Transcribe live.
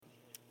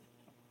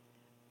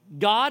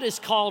God has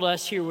called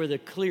us here with a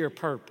clear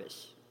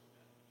purpose.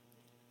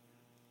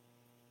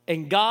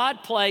 And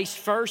God placed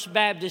First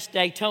Baptist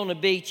Daytona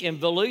Beach in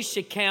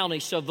Volusia County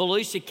so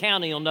Volusia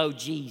County will know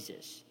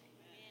Jesus.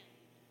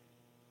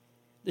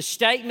 The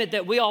statement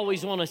that we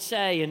always want to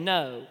say and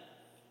know,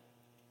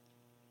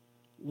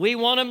 we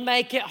want to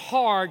make it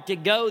hard to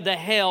go to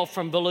hell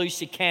from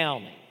Volusia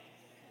County.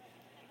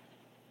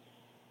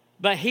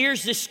 But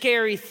here's the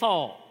scary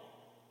thought.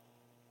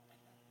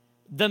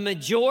 The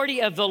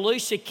majority of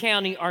Volusia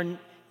County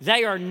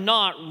are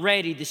not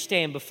ready to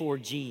stand before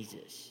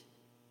Jesus.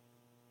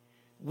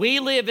 We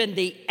live in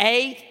the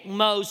 8th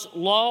most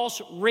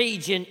lost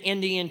region in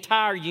the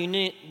entire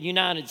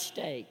United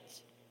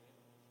States.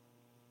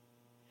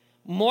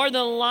 More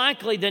than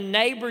likely, the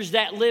neighbors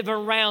that live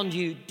around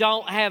you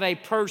don't have a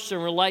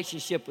personal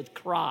relationship with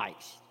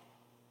Christ.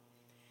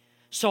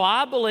 So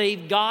I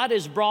believe God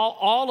has brought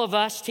all of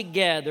us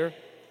together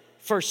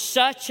for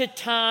such a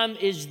time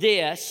as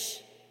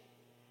this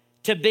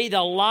to be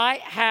the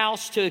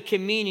lighthouse to a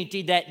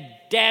community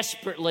that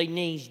desperately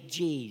needs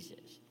Jesus.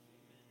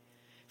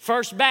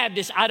 First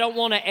Baptist, I don't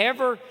want to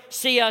ever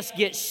see us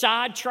get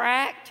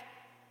sidetracked.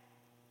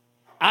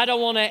 I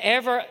don't want to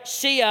ever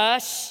see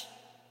us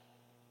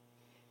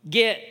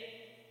get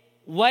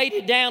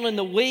weighted down in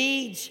the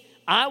weeds.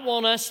 I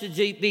want us to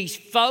be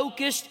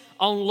focused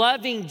on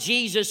loving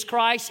Jesus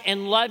Christ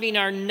and loving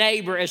our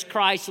neighbor as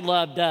Christ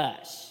loved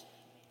us.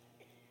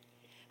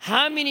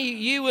 How many of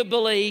you would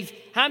believe,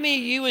 how many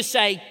of you would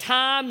say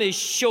time is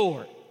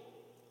short?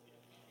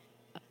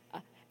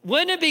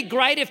 Wouldn't it be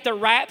great if the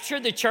rapture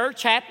of the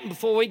church happened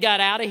before we got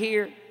out of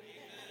here?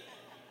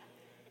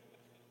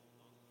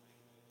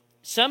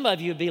 Some of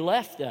you would be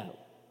left though.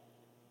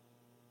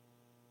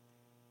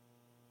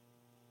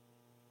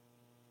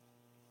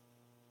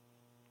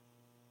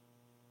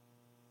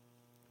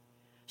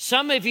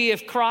 Some of you,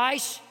 if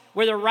Christ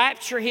were to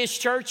rapture his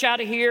church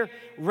out of here,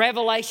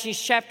 Revelation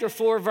chapter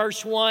 4,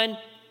 verse 1,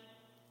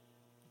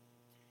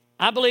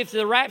 I believe if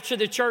the rapture of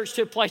the church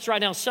took place right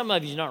now, some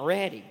of you are not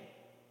ready.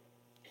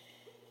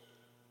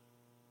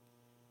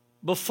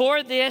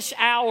 Before this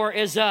hour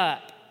is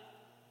up,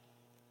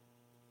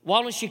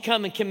 why don't you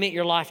come and commit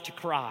your life to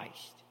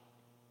Christ?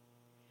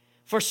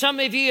 For some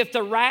of you, if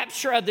the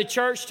rapture of the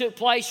church took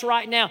place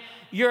right now,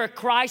 you're a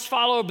Christ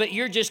follower, but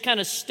you're just kind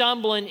of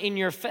stumbling in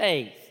your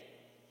faith.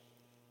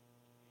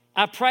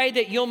 I pray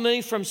that you'll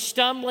move from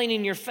stumbling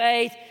in your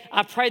faith.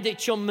 I pray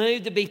that you'll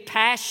move to be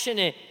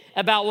passionate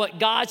about what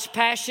God's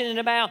passionate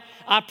about.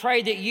 I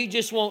pray that you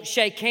just won't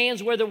shake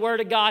hands with the Word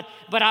of God,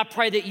 but I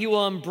pray that you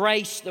will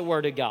embrace the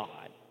Word of God.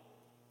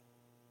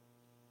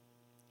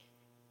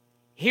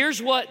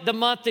 Here's what the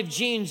month of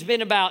June's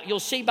been about. You'll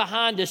see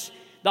behind us,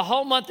 the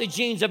whole month of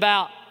June's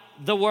about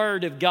the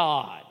Word of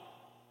God.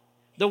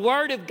 The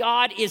Word of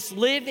God is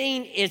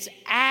living, it's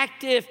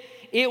active,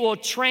 it will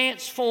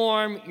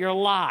transform your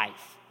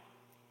life.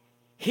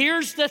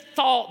 Here's the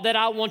thought that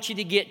I want you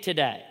to get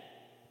today.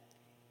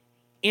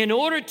 In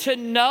order to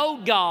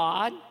know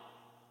God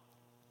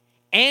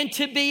and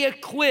to be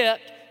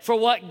equipped for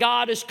what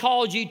God has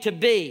called you to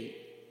be,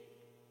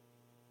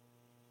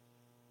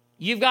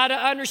 you've got to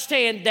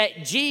understand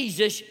that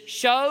Jesus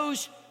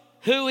shows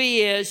who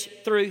he is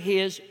through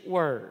his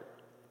word.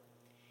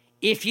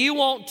 If you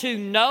want to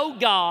know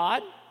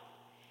God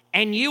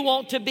and you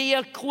want to be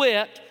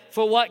equipped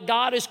for what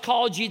God has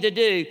called you to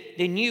do,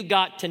 then you've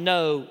got to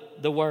know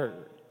the word.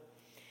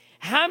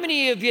 How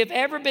many of you have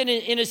ever been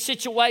in a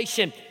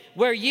situation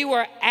where you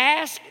were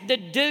asked to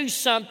do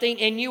something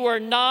and you were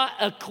not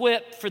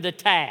equipped for the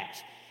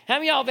task? How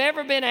many of y'all have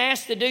ever been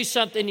asked to do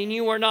something and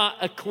you were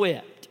not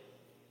equipped?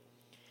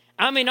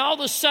 I mean, all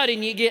of a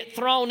sudden you get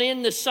thrown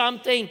into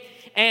something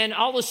and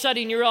all of a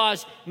sudden you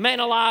realize, man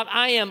alive,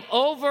 I am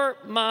over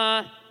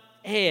my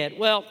head.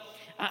 Well,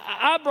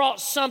 I brought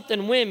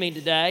something with me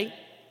today.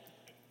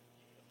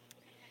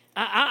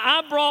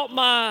 I brought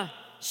my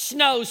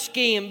snow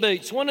skiing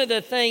boots. One of the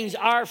things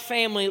our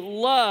family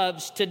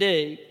loves to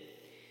do.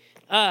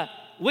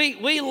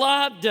 We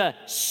love to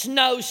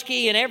snow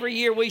ski, and every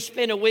year we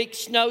spend a week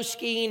snow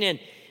skiing. And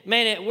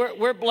man,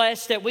 we're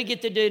blessed that we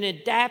get to do an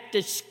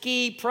adaptive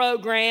ski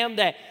program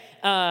that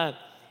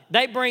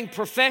they bring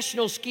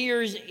professional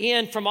skiers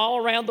in from all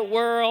around the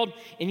world,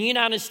 in the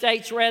United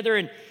States rather.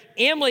 And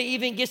Emily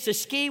even gets to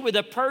ski with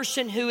a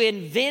person who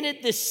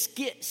invented the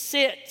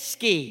sit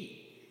ski.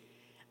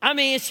 I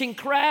mean, it's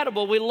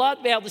incredible. We love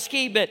to be able to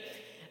ski, but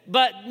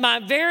my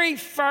very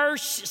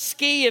first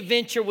ski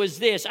adventure was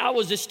this. I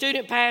was a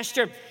student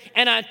pastor,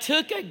 and I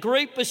took a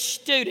group of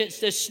students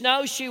to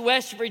Snowshoe,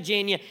 West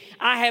Virginia.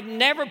 I have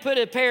never put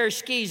a pair of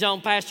skis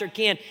on, Pastor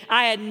Ken.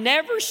 I had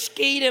never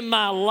skied in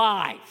my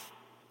life.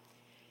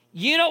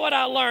 You know what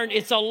I learned?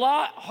 It's a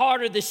lot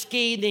harder to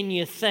ski than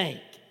you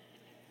think.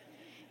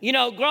 You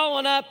know,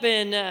 growing up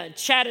in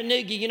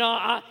Chattanooga, you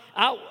know,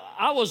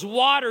 I was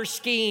water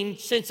skiing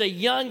since a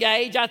young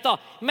age. I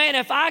thought, man,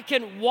 if I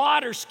can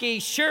water ski,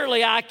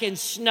 surely I can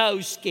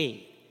snow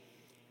ski.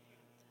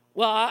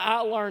 Well, I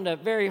learned a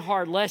very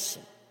hard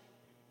lesson.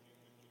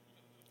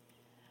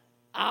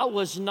 I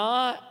was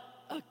not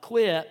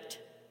equipped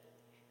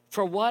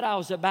for what I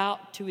was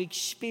about to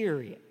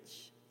experience.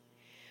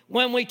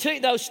 When we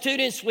took those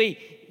students,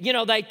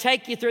 they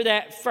take you through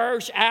that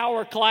first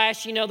hour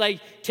class.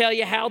 They tell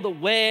you how to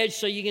wedge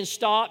so you can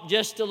stop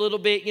just a little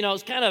bit.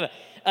 It's kind of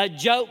a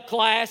joke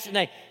class, and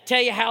they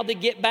tell you how to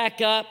get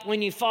back up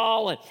when you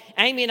fall. And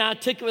Amy and I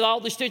took it with all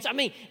the students.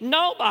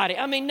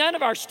 None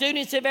of our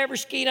students have ever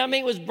skied.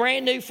 It was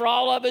brand new for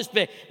all of us,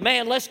 but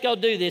man, let's go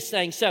do this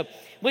thing. So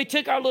we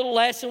took our little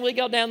lesson. We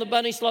go down the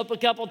bunny slope a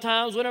couple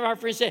times. One of our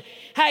friends said,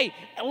 hey,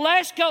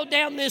 let's go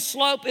down this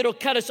slope. It'll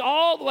cut us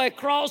all the way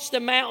across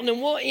the mountain,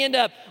 and we'll end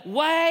up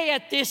way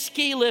at this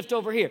ski lift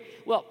over here.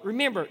 Well,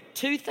 remember,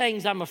 two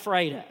things I'm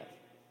afraid of.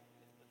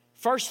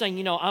 First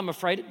thing, I'm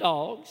afraid of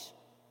dogs.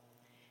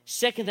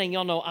 Second thing,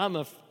 y'all know,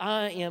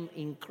 I am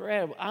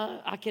incredible.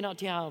 I cannot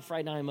tell you how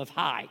afraid I am of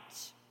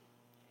heights.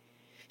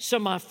 So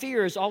my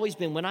fear has always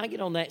been, when I get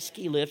on that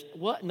ski lift,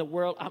 what in the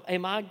world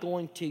am I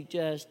going to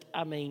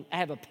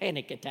have a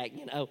panic attack,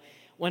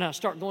 when I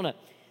start going up.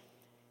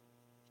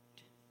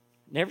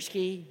 Never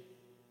ski.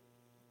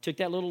 Took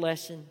that little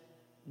lesson.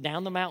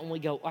 Down the mountain we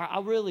go.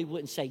 I really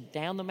wouldn't say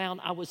down the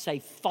mountain. I would say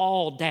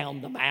fall down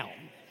the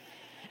mountain.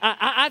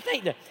 I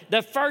think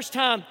the first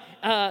time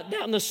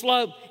down the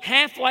slope,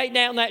 halfway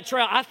down that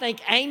trail, I think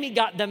Amy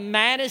got the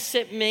maddest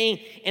at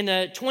me in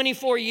the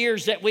 24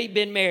 years that we've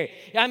been married.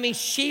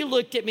 She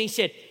looked at me and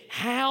said,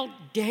 how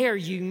dare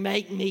you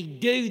make me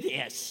do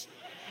this?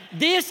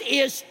 This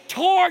is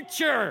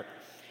torture.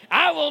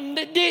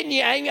 Didn't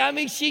you,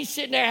 Amy? She's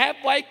sitting there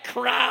halfway,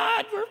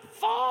 cried, we're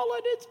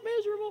falling, it's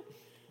miserable.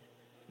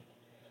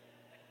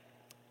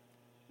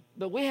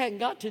 But we hadn't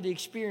got to the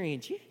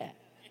experience yet.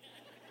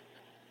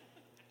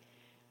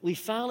 We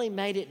finally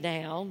made it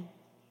down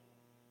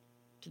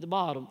to the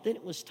bottom. Then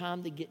it was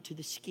time to get to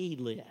the ski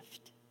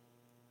lift.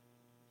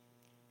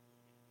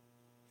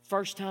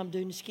 First time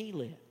doing the ski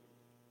lift.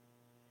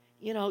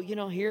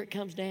 Here it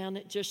comes down,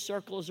 it just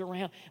circles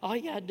around. All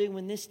you got to do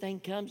when this thing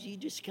comes,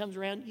 comes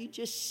around, you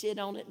just sit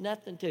on it,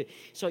 nothing to.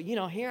 So,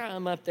 here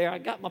I'm up there, I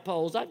got my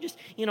poles. I'm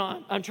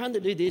trying to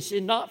do this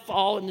and not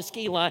fall in the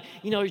ski line.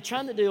 You're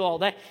trying to do all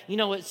that.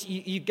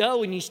 You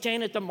go and you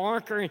stand at the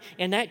marker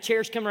and that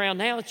chair's coming around.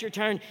 Now it's your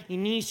turn. You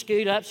need to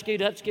scoot up,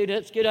 scoot up, scoot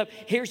up, scoot up.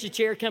 Here's the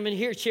chair coming,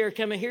 here's the chair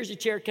coming, here's the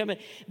chair coming.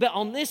 But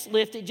on this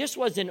lift, it just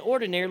wasn't an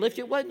ordinary lift.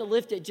 It wasn't a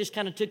lift that just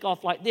kind of took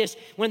off like this.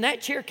 When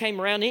that chair came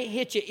around, it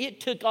hit you,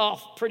 it took off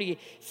pretty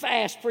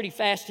fast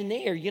in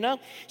the air,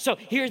 So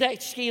here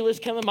that ski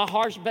lift's coming. My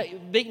heart's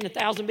beating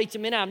 1,000 beats a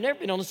minute. I've never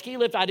been on a ski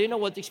lift. I didn't know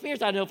what the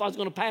experience. I didn't know if I was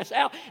going to pass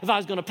out, if I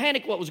was going to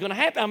panic, what was going to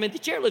happen. The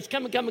chairlift's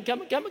coming.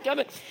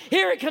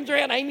 Here it comes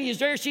around. Amy is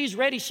there. She's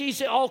ready.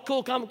 She's all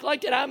cool, calm, and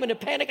collected. I'm in a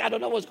panic. I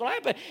don't know what's going to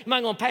happen. Am I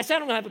going to pass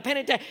out? I'm going to have a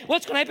panic attack.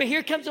 What's going to happen?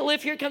 Here comes the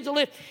lift.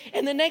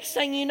 And the next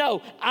thing you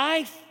know,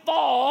 I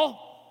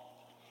fall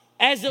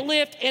as the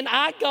lift, and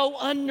I go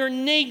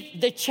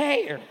underneath the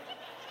chair.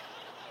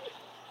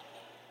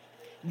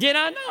 Did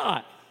I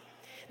not?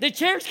 The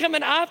chair's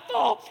coming, I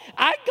fall.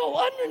 I go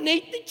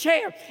underneath the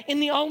chair.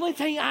 And the only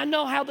thing I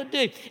know how to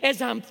do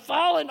as I'm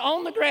falling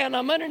on the ground,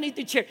 I'm underneath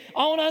the chair.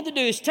 All I have to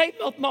do is take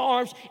both my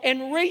arms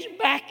and reach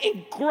back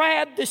and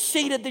grab the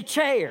seat of the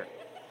chair.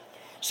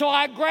 So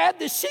I grab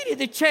the seat of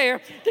the chair.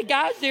 The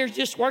guy's there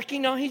just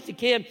working on, he's a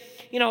kid,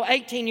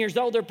 18 years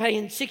old. They're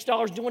paying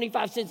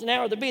 $6.25 an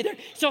hour to be there.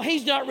 So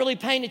he's not really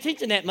paying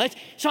attention that much.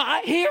 So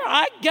here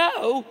I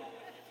go.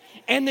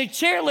 And the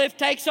chairlift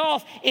takes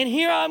off, and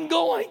here I'm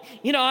going.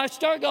 I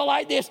start going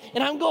like this,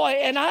 and I'm going,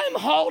 and I'm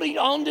holding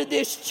onto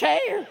this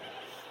chair.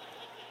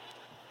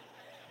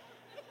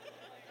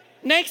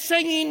 Next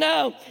thing you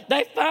know,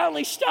 they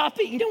finally stop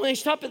it. When they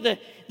stop at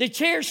the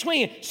chair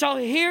swinging. So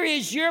here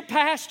is your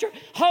pastor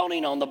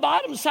holding on the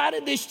bottom side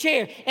of this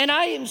chair, and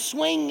I am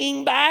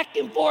swinging back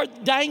and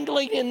forth,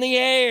 dangling in the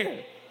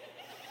air.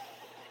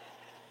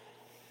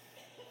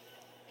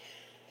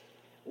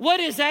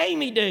 What is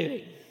Amy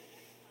doing?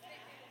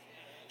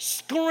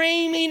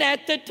 Screaming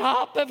at the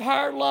top of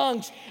her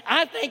lungs.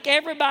 I think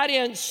everybody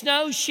in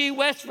Snowshoe,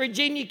 West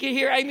Virginia could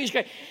hear Amy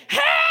scream,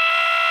 help!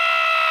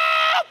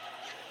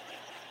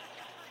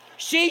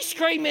 She's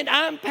screaming,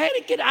 I'm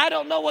panicking, I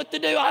don't know what to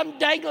do. I'm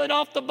dangling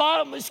off the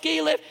bottom of a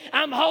ski lift.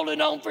 I'm holding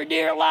on for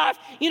dear life.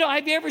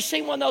 Have you ever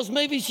seen one of those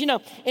movies,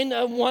 and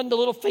the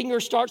little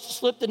finger starts to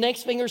slip, the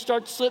next finger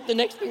starts to slip, the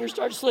next finger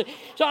starts to slip.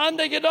 So I'm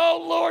thinking,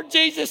 oh, Lord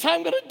Jesus,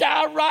 I'm going to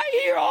die right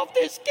here off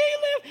this ski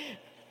lift.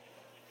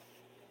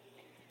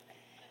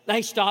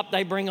 They stop,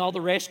 they bring all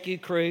the rescue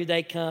crew,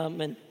 they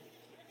come and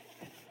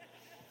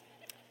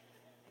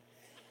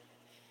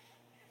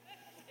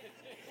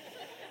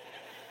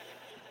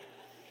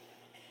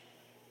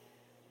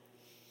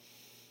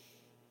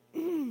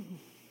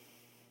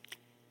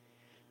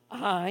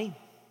I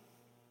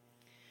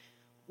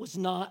was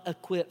not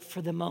equipped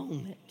for the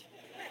moment.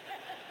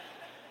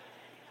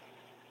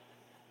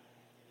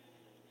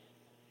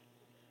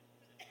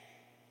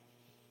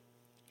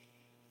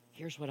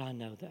 Here's what I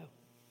know, though.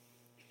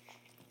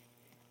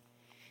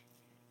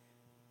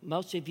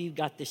 Most of you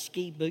got the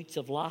ski boots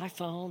of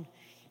life on.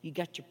 You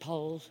got your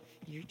poles.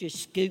 You're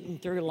just scooting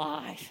through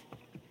life.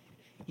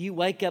 You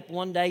wake up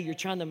one day, you're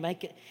trying to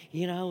make it,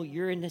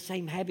 you're in the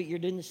same habit, you're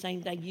doing the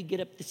same thing. You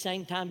get up at the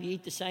same time, you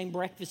eat the same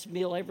breakfast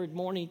meal every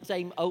morning,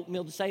 same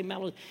oatmeal, the same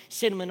amount of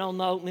cinnamon on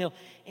the oatmeal.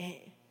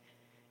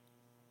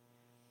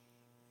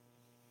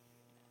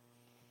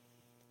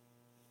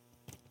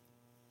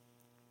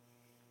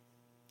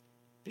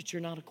 But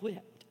you're not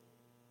equipped.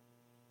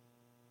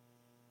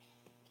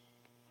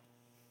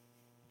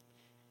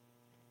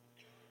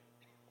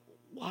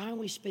 Why are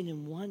we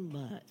spending 1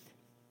 month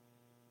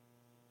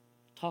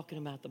talking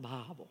about the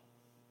Bible?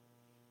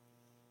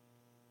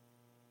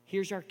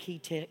 Here's our key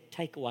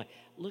takeaway.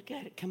 Look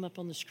at it, come up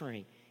on the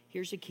screen.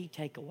 Here's the key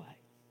takeaway.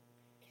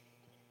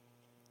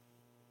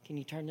 Can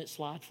you turn that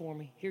slide for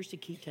me? Here's the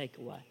key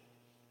takeaway.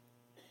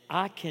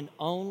 I can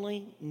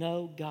only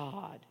know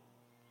God,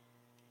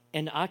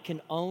 and I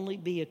can only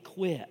be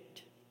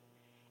equipped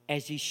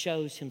as He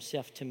shows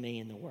Himself to me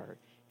in the Word.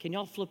 Can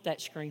y'all flip that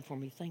screen for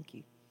me? Thank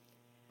you.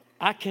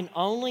 I can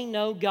only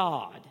know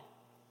God,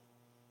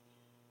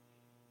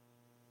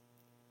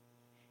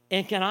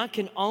 and I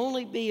can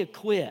only be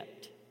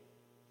equipped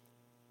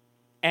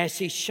as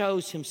He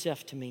shows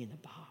Himself to me in the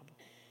Bible.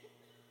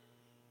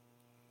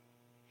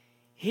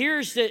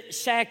 Here's the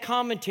sad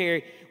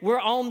commentary. We're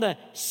on the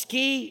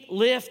ski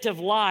lift of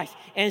life,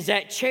 and as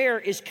that chair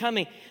is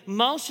coming,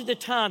 most of the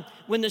time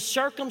when the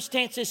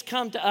circumstances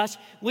come to us,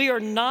 we are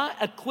not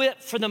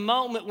equipped for the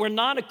moment. We're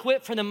not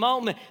equipped for the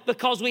moment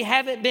because we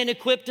haven't been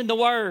equipped in the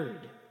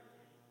Word.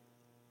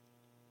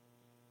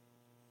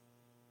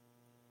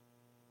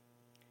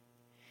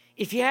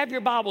 If you have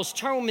your Bibles,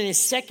 turn with me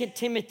to 2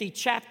 Timothy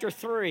chapter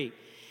 3.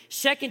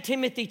 2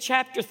 Timothy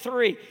chapter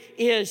 3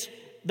 is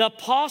the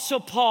Apostle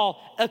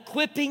Paul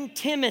equipping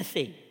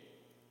Timothy.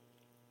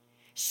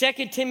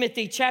 2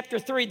 Timothy chapter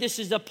 3, this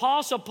is the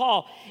Apostle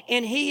Paul,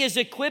 and he is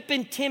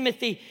equipping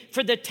Timothy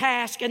for the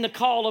task and the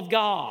call of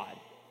God.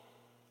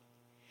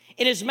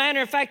 And as a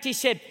matter of fact, he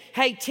said,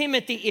 hey,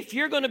 Timothy, if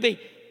you're going to be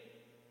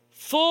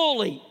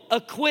fully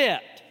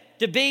equipped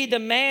to be the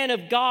man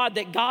of God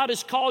that God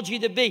has called you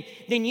to be,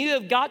 then you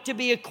have got to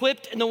be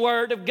equipped in the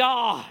Word of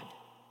God.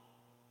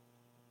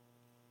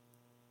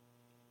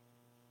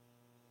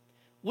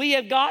 We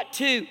have got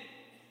to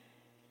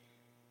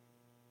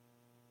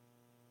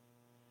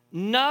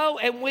know,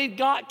 and we've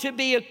got to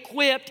be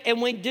equipped,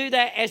 and we do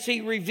that as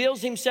He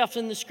reveals Himself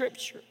in the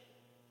Scripture.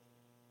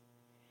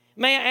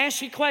 May I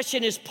ask you a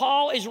question? As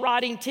Paul is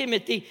writing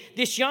Timothy,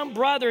 this young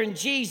brother in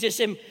Jesus,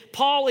 and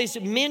Paul is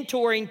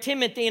mentoring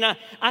Timothy, and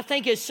I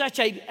think it's such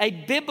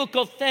a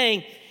biblical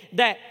thing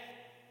that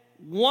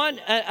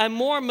a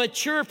more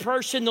mature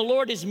person, the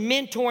Lord is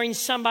mentoring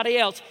somebody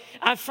else.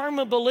 I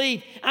firmly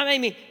believe,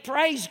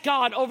 praise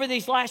God, over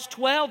these last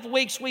 12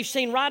 weeks, we've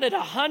seen right at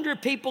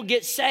 100 people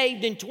get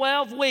saved in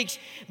 12 weeks.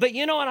 But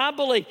you know what I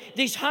believe?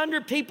 These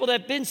 100 people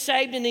that have been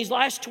saved in these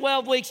last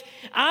 12 weeks,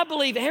 I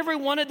believe every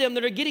one of them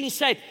that are getting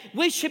saved,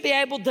 we should be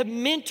able to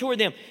mentor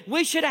them.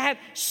 We should have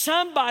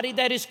somebody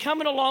that is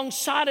coming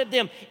alongside of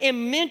them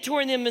and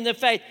mentoring them in the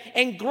faith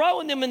and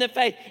growing them in the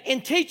faith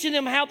and teaching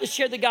them how to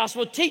share the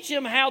gospel, teaching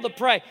them how to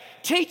pray,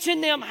 teaching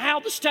them how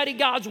to study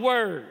God's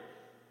Word.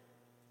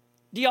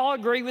 Do y'all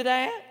agree with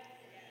that?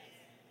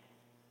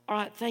 All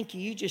right, thank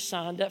you. You just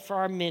signed up for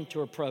our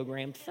mentor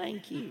program.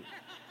 Thank you.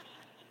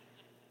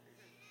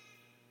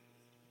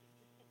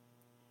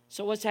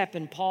 So what's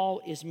happened?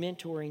 Paul is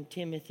mentoring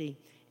Timothy,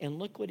 and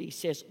look what he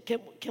says.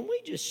 Can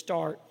we just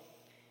start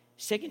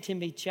 2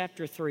 Timothy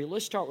chapter 3?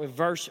 Let's start with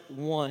verse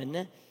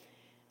 1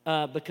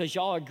 because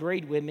y'all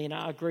agreed with me, and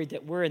I agreed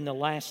that we're in the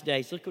last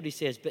days. Look what he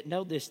says. But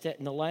know this, that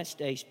in the last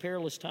days,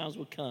 perilous times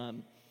will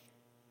come.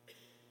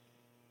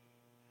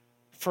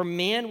 For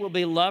men will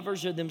be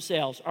lovers of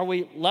themselves. Are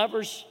we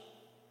lovers?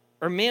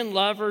 Are men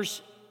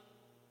lovers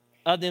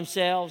of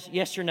themselves?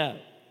 Yes or no?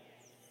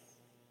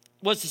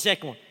 What's the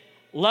second one?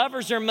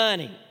 Lovers or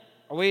money?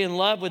 Are we in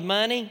love with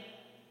money?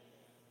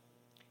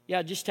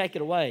 Yeah, just take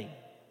it away.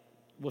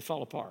 We'll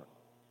fall apart.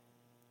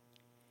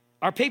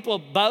 Are people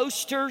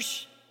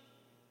boasters?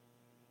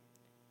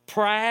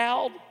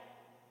 Proud?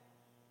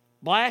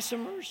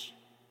 Blasphemers?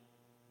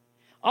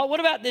 Oh,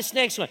 what about this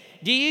next one?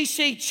 Do you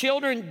see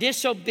children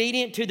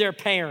disobedient to their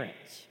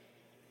parents?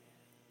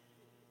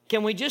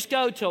 Can we just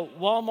go to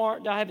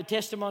Walmart? Do I have a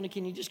testimony?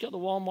 Can you just go to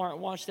Walmart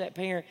and watch that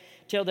parent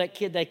tell that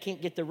kid they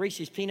can't get the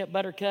Reese's peanut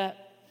butter cup?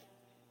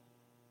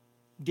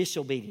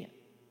 Disobedient.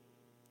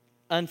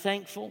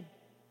 Unthankful.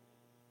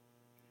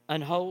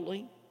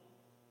 Unholy.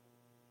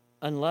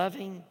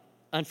 Unloving.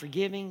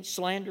 Unforgiving.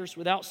 Slanderous.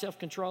 Without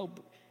self-control.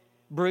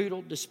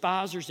 Brutal.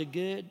 Despisers of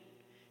good.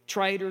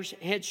 Traitors,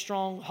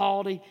 headstrong,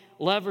 haughty,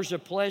 lovers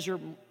of pleasure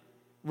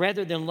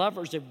rather than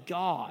lovers of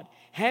God,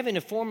 having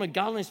a form of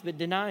godliness but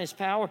denying His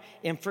power,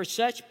 and for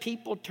such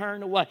people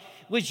turn away.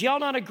 Would y'all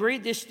not agree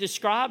this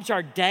describes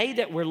our day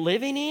that we're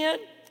living in?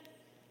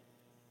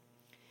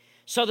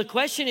 So the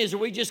question is, are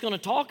we just going to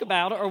talk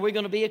about it, or are we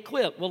going to be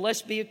equipped? Well,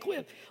 let's be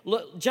equipped.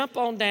 Look, jump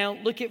on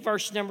down, look at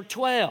verse number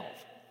 12.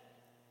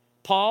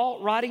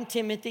 Paul writing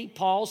Timothy,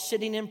 Paul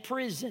sitting in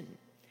prison.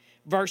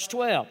 Verse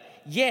 12,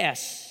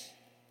 yes.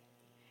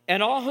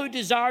 And all who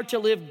desire to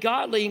live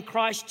godly in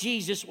Christ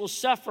Jesus will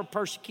suffer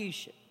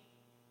persecution.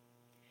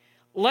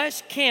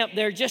 Let's camp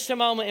there just a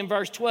moment in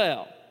verse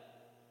 12.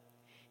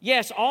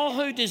 Yes, all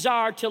who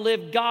desire to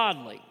live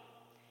godly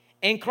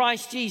in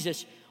Christ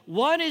Jesus.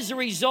 What is the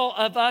result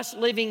of us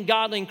living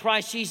godly in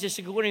Christ Jesus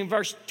according to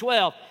verse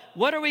 12?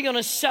 What are we going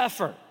to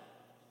suffer?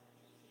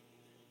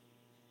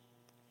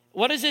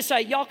 What does it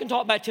say? Y'all can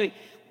talk back to it.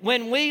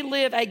 When we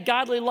live a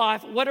godly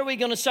life, what are we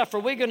going to suffer?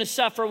 We're going to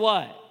suffer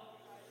what?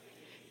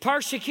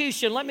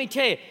 Persecution. Let me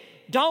tell you,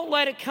 don't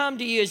let it come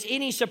to you as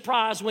any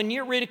surprise when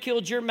you're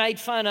ridiculed, you're made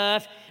fun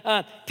of.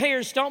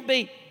 Parents, don't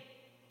be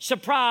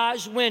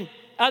surprised when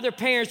other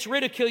parents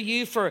ridicule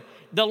you for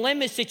the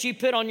limits that you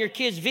put on your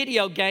kids'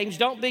 video games.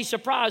 Don't be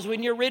surprised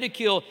when you're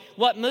ridiculed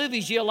what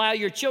movies you allow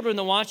your children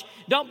to watch.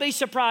 Don't be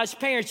surprised,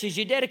 parents, as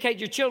you dedicate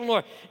your children,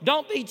 Lord.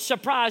 Don't be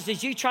surprised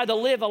as you try to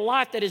live a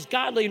life that is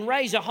godly and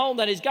raise a home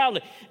that is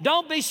godly.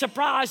 Don't be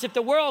surprised if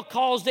the world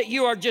calls that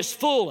you are just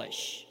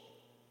foolish.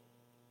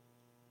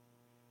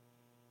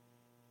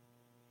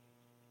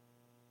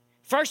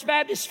 First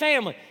Baptist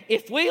family,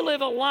 if we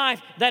live a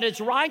life that is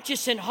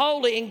righteous and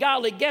holy and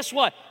godly, guess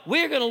what?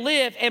 We're going to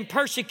live in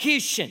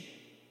persecution.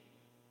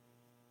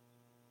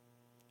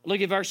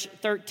 Look at verse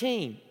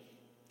 13.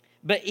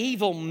 But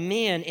evil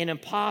men and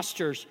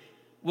impostors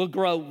will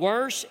grow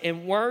worse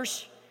and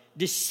worse,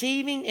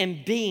 deceiving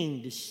and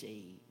being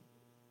deceived.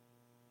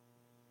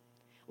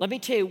 Let me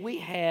tell you, we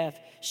have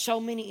so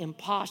many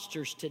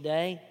imposters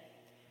today.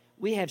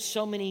 We have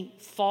so many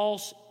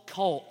false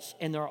cults,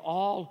 and they're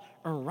all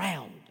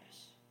around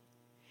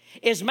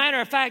us. As a matter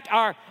of fact,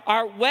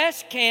 our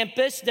West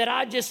Campus that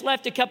I just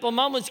left a couple of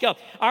moments ago,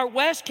 our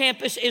West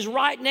Campus is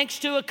right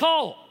next to a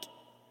cult.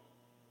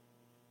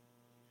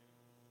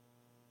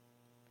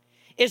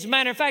 As a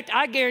matter of fact,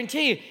 I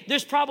guarantee you,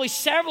 there's probably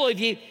several of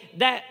you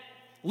that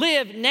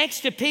live next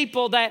to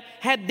people that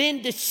have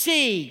been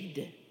deceived.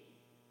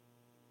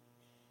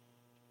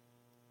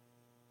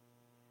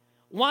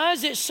 Why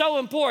is it so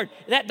important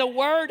that the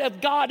Word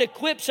of God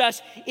equips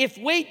us? If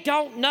we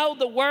don't know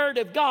the Word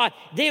of God,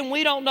 then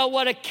we don't know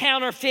what a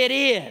counterfeit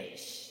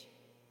is.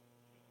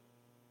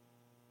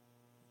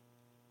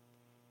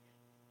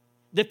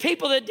 The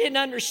people that didn't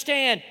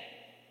understand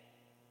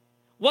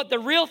what the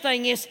real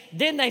thing is,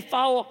 then they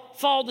fall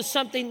to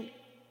something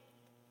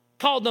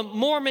called the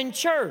Mormon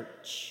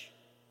Church.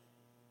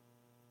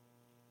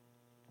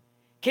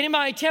 Can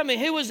anybody tell me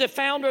who was the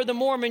founder of the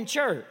Mormon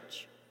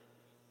Church?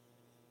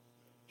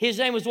 His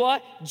name was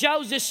what?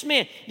 Joseph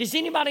Smith. Does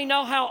anybody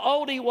know how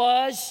old he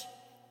was?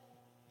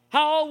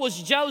 How old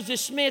was Joseph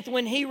Smith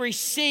when he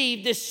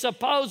received this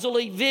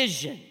supposedly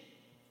vision?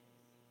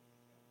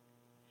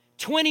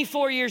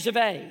 24 years of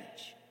age.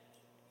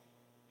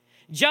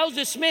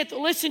 Joseph Smith,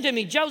 listen to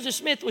me, Joseph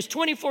Smith was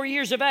 24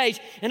 years of age,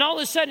 and all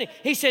of a sudden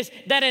he says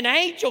that an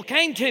angel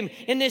came to him,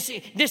 and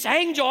this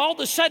angel all of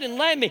a sudden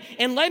led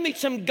me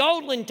some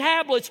golden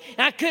tablets,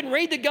 and I couldn't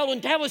read the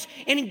golden tablets,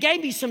 and he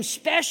gave me some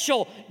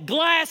special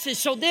glasses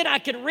so then I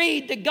could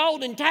read the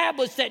golden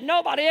tablets that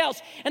nobody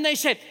else. And they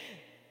said,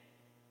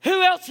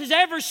 who else has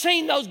ever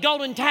seen those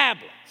golden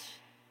tablets?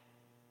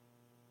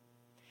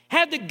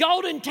 Have the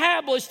golden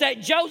tablets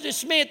that Joseph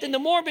Smith and the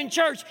Mormon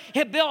Church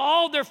have built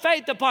all their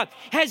faith upon.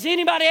 Has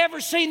anybody ever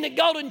seen the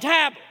golden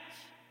tablets?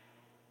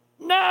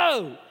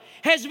 No.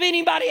 Has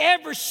anybody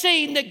ever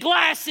seen the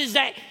glasses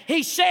that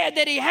he said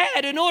that he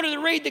had in order to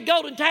read the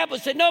golden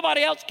tablets that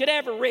nobody else could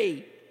ever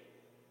read?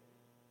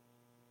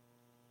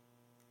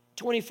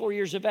 24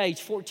 years of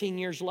age, 14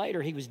 years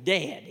later, he was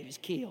dead. He was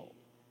killed.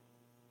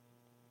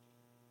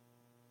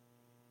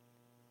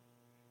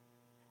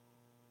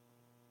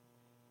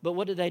 But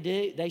what did they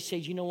do? They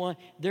said, you know what?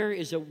 There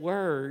is a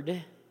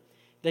word,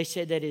 they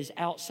said, that is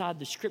outside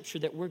the Scripture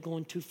that we're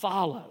going to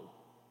follow.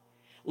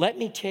 Let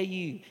me tell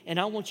you, and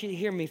I want you to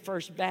hear me,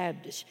 First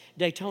Baptist,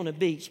 Daytona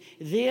Beach.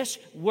 This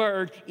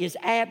word is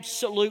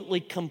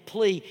absolutely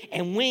complete,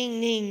 and we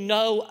need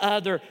no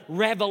other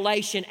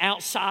revelation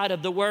outside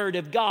of the Word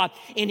of God.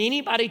 And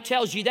anybody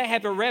tells you they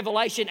have a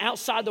revelation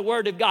outside the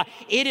Word of God,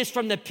 it is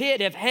from the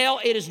pit of hell.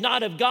 It is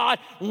not of God.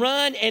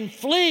 Run and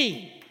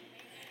flee.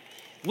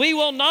 We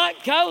will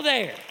not go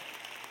there.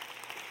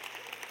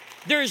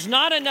 There's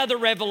not another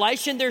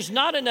revelation. There's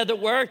not another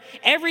word.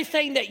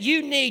 Everything that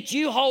you need,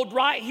 you hold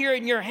right here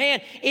in your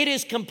hand. It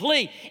is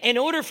complete. In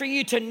order for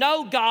you to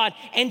know God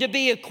and to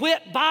be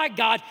equipped by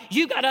God,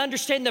 you got to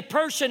understand the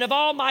person of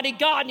Almighty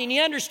God. And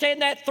you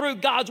understand that through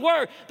God's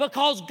Word,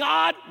 because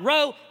God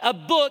wrote a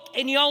book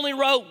and He only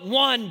wrote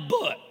one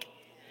book.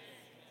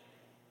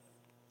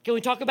 Can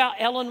we talk about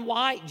Ellen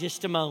White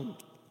just a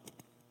moment?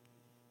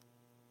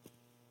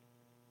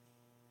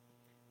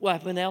 What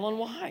happened to Ellen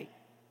White?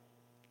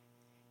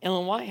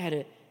 Ellen White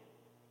had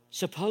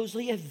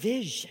supposedly a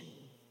vision.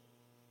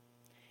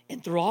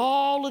 And through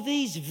all of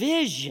these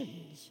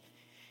visions,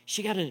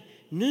 she got a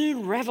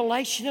new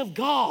revelation of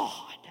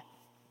God.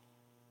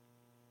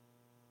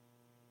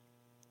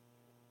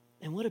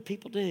 And what do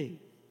people do?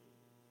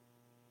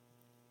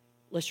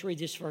 Let's read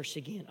this verse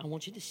again. I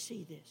want you to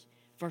see this.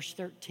 Verse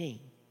 13.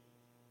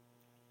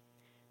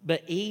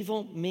 But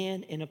evil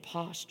men and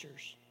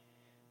impostors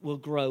will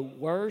grow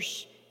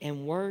worse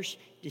and worse,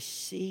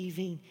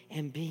 deceiving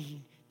and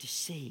being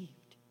deceived.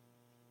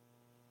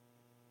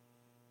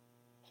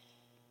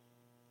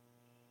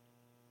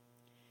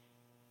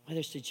 Whether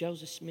it's to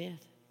Joseph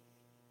Smith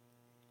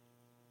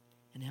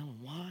and Ellen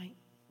White.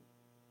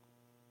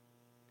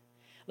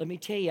 Let me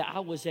tell you,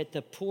 I was at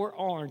the Port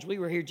Orange. We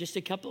were here just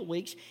a couple of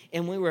weeks,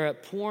 and we were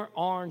at Port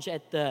Orange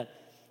at the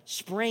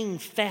Spring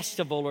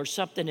Festival or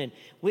something, and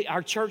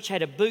our church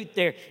had a booth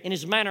there. And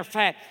as a matter of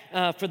fact,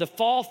 for the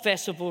Fall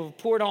Festival of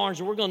Port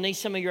Orange, we're going to need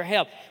some of your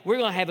help. We're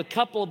going to have a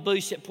couple of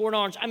booths at Port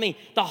Orange. I mean,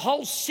 the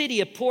whole city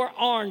of Port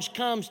Orange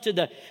comes to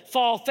the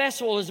Fall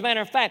Festival. As a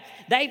matter of fact,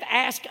 they've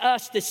asked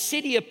us, the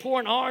city of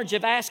Port Orange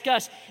have asked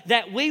us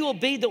that we will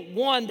be the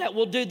one that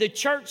will do the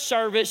church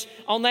service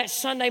on that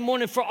Sunday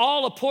morning for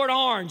all of Port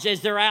Orange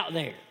as they're out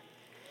there.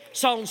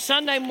 So on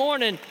Sunday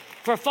morning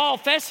for Fall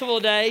Festival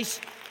days,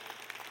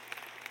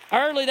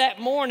 early that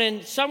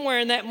morning, somewhere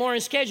in that morning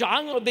schedule,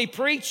 I'm going to be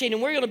preaching,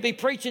 and we're going to be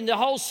preaching the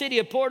whole city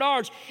of Port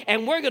Orange,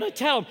 and we're going to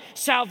tell them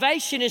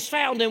salvation is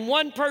found in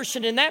one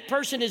person, and that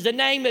person is the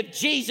name of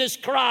Jesus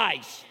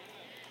Christ.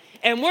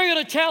 And we're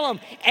going to tell them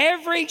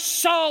every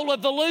soul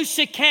of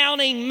Volusia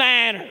County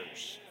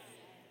matters.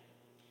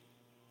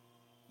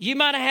 You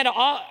might have had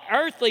an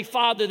earthly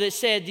father that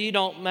said you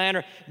don't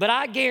matter, but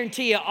I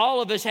guarantee you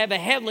all of us have a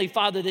heavenly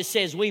Father that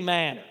says we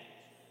matter.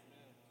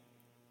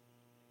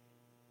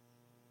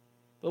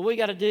 But we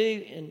got to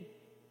do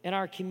in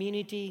our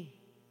community,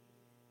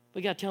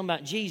 we got to tell them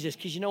about Jesus.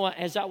 Because you know what?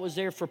 As I was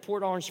there for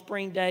Port Orange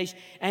Spring Days,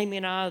 Amy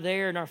and I are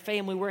there, and our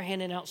family, we're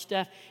handing out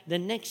stuff. The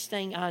next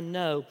thing I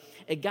know,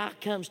 a guy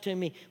comes to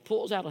me,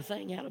 pulls out a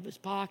thing out of his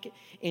pocket,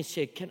 and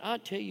said, "Can I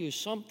tell you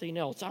something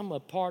else? I'm a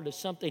part of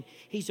something."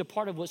 He's a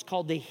part of what's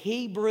called the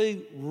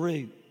Hebrew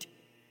root.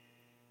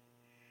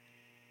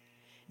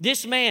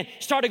 This man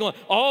started going,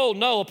 "Oh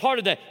no, a part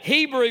of the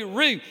Hebrew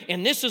root,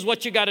 and this is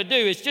what you got to do.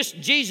 It's just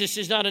Jesus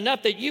is not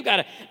enough, that you got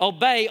to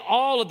obey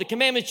all of the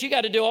commandments. You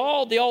got to do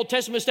all the Old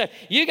Testament stuff.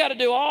 You got to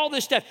do all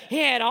this stuff." He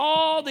had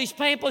all these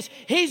pamphlets.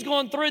 He's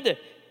going through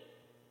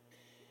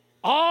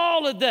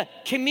all of the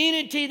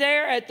community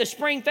there at the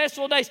Spring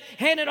Festival days,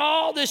 handing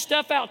all this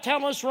stuff out,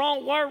 telling us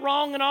we're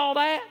wrong and all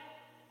that.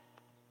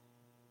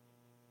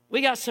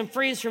 We got some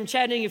friends from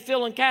Chattanooga,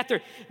 Phil and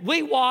Catherine.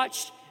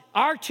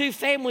 Our two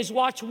families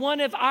watched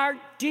one of our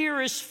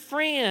dearest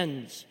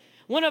friends,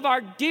 one of our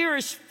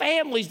dearest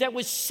families that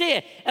would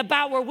sit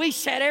about where we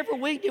sat every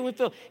week with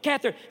Phil,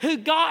 Catherine, who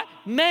got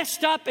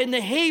messed up in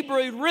the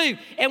Hebrew root.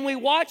 And we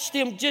watched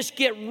them just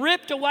get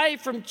ripped away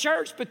from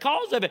church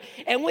because of it.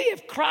 And we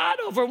have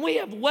cried over them. We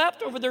have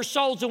wept over their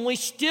souls, and we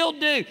still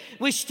do.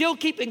 We still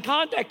keep in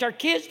contact. Our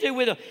kids do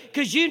with them.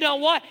 Because you know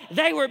what?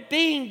 They were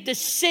being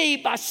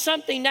deceived by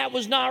something that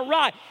was not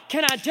right.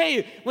 Can I tell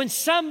you, when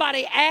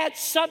somebody adds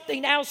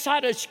something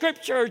outside of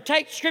Scripture or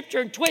takes Scripture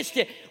and twists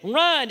it,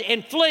 run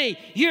and flee.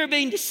 You're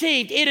being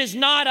deceived. It is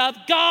not of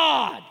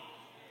God.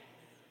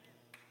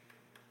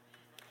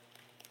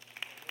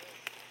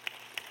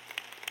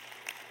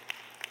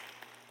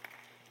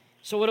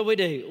 So what do we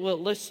do?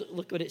 Well, let's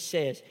look what it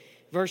says.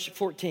 Verse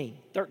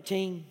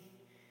 13,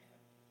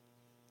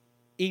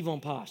 evil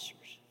imposters.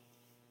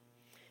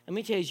 Let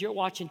me tell you, as you're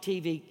watching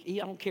TV,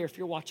 I don't care if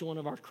you're watching one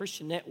of our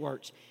Christian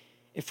networks,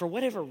 if for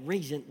whatever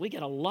reason, we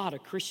got a lot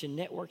of Christian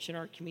networks in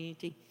our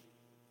community,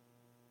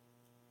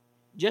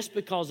 just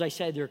because they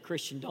say they're a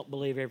Christian, don't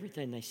believe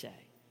everything they say.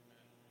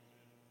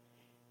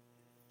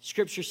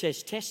 Scripture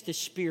says, test the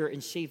spirit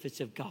and see if it's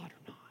of God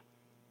or not.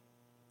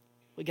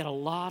 We got a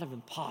lot of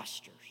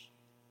imposters.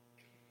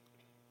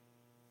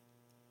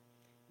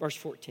 Verse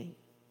 14,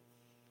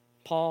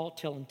 Paul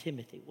telling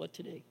Timothy what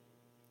to do.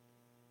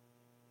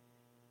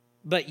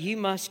 But you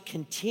must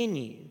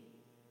continue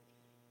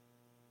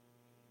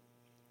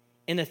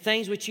in the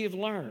things which you have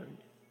learned.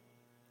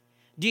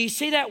 Do you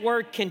see that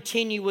word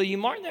continue? Will you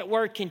mark that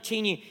word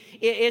continue?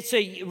 It's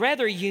a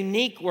rather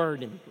unique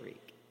word in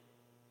Greek.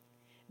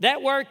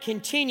 That word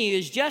continue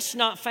is just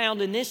not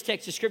found in this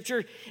text of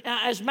Scripture.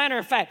 As a matter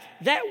of fact,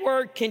 that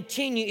word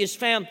continue is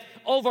found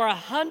over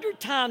 100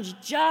 times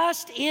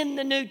just in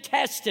the New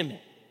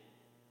Testament.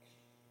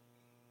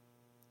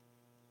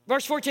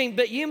 Verse 14,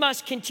 but you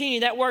must continue.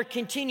 That word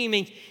continue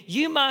means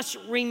you must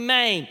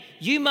remain.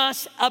 You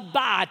must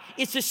abide.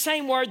 It's the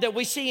same word that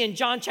we see in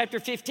John chapter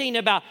 15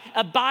 about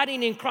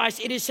abiding in Christ.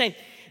 It is saying,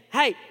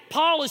 hey,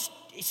 Paul is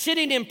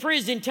sitting in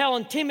prison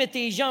telling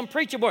Timothy, his young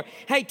preacher boy,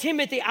 hey,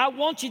 Timothy, I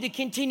want you to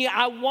continue.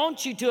 I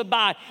want you to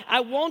abide.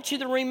 I want you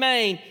to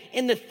remain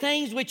in the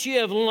things which you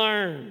have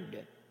learned.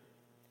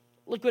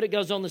 Look what it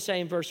goes on to say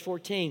in verse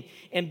 14.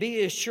 And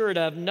be assured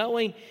of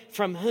knowing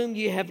from whom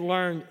you have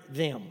learned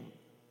them.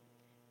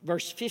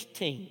 Verse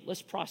 15.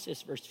 Let's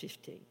process verse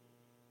 15.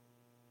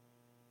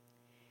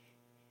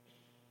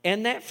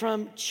 And that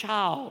from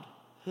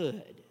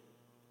childhood.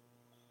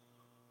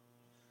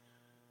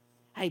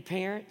 Hey,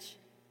 parents,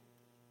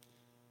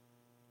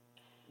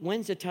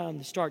 when's the time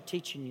to start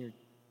teaching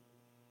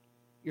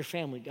your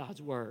family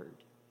God's Word?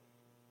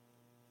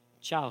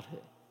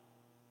 Childhood.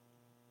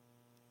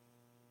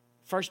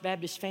 First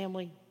Baptist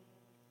family,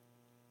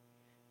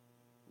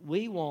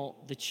 we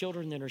want the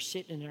children that are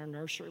sitting in our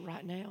nursery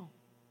right now,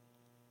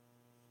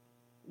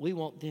 we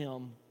want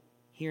them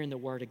hearing the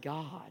Word of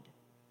God.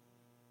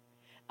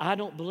 I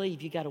don't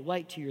believe you got to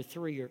wait till you're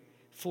 3 or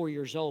 4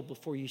 years old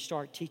before you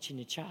start teaching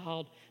a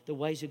child the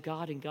ways of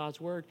God and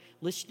God's Word.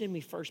 Listen to me,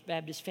 First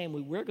Baptist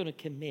family. We're going to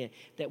commit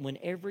that when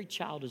every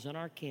child is on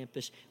our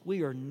campus,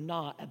 we are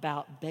not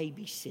about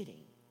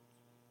babysitting.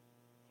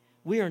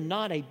 We are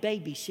not a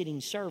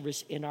babysitting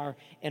service in our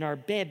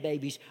bed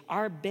babies.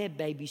 Our bed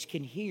babies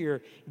can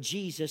hear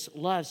Jesus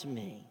loves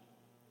me.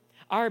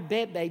 Our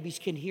bed babies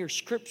can hear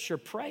Scripture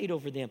prayed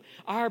over them.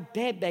 Our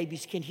bed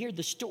babies can hear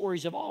the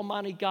stories of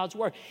Almighty God's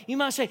Word. You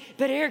might say,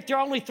 but Eric, they're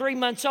only 3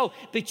 months old.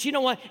 But you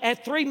know what?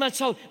 At 3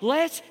 months old,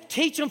 let's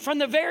teach them from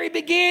the very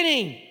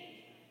beginning.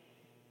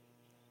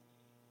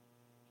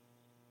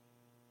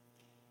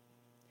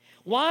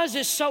 Why is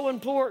this so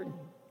important?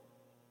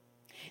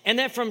 And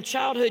that from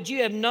childhood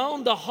you have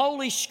known the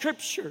Holy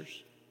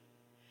Scriptures.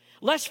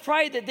 Let's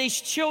pray that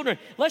these children,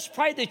 let's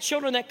pray the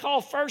children that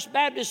call First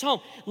Baptist home,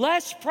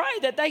 let's pray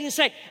that they can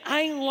say,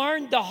 I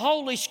learned the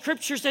Holy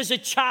Scriptures as a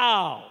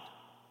child.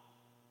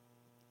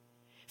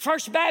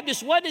 First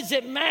Baptist, what does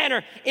it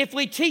matter if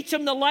we teach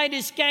them the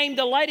latest game,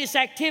 the latest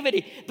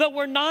activity, but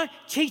we're not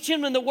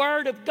teaching them the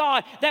Word of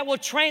God that will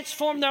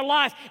transform their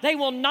life? They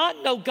will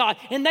not know God,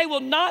 and they will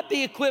not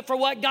be equipped for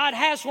what God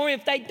has for them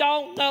if they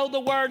don't know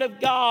the Word of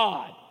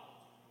God.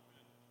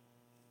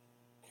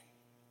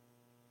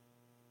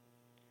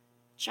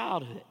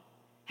 Childhood.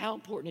 How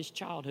important is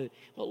childhood?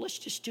 Well, let's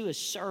just do a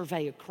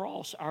survey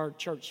across our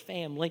church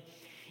family.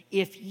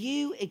 If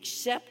you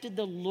accepted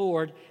the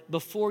Lord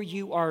before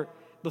you are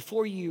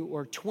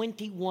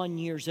 21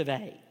 years of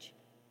age,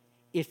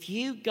 if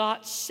you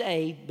got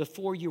saved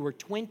before you were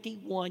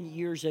 21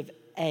 years of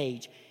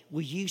age,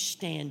 will you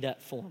stand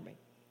up for me?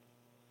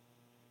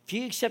 If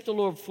you accept the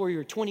Lord before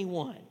you're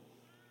 21,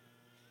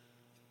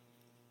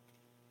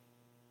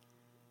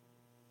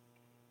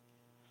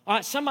 all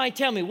right, somebody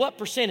tell me, what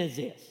percent is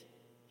this?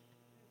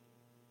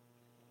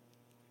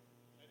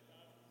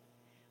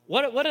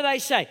 What do they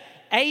say?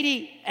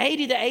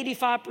 80 to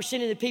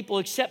 85% of the people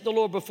accept the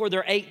Lord before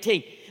they're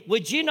 18.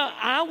 Would you know,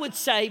 I would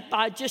say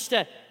by just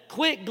a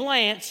quick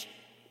glance,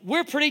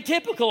 we're pretty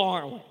typical,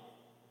 aren't we?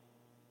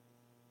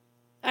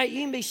 Hey,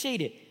 you can be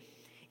seated.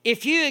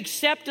 If you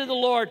accepted the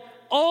Lord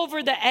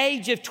over the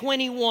age of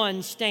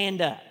 21,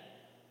 stand up.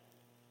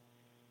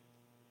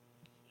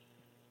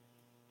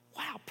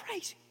 Wow,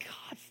 praise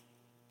God.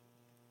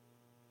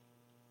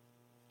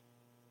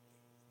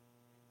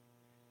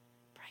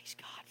 Praise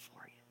God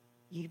for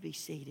you. You be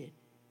seated.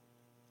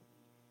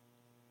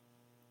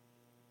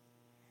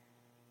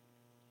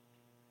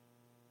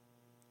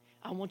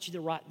 I want you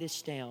to write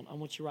this down. I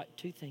want you to write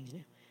two things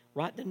down.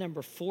 Write the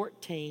number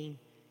 14/21.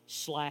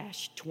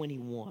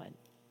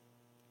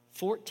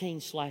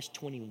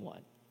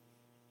 14/21.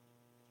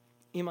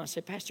 You might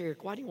say, Pastor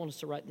Eric, why do you want us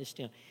to write this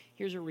down?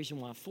 Here's a reason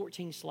why.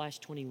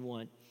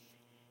 14/21.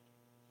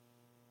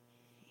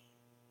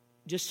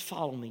 Just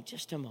follow me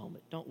just a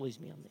moment. Don't lose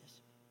me on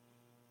this.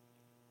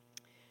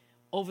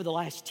 Over the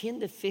last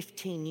 10 to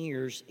 15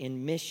 years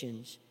in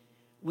missions,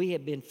 we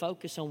have been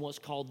focused on what's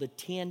called the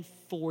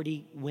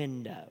 1040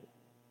 window.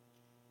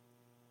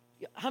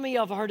 How many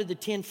of y'all have heard of the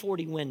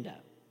 1040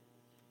 window?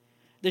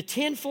 The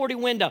 1040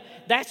 window,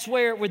 that's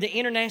where the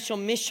International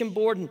Mission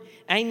Board, and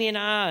Amy and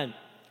I and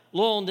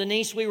Lowell and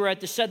Denise, we were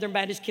at the Southern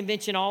Baptist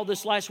Convention all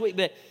this last week,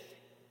 but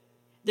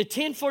the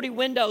 1040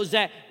 window is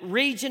that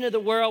region of the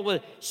world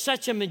where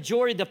such a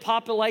majority of the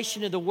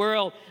population of the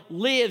world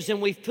lives,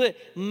 and we've put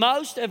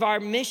most of our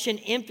mission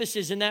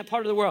emphasis in that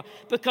part of the world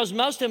because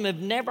most of them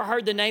have never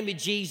heard the name of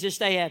Jesus.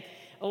 They have,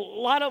 a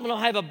lot of them don't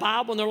have a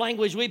Bible in their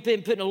language. We've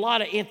been putting a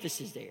lot of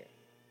emphasis there.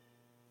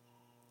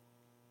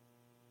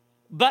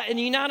 But in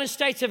the United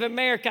States of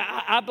America,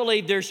 I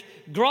believe there's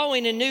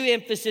growing a new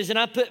emphasis, and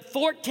I put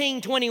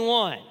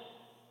 14/21.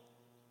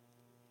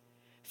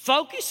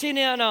 Focusing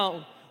in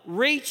on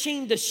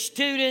reaching the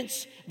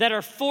students that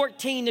are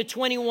 14 to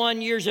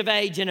 21 years of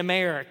age in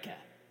America.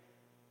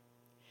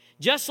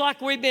 Just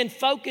like we've been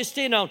focused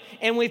in on,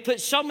 and we've put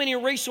so many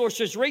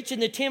resources reaching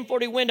the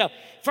 1040 window.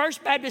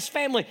 First Baptist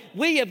family,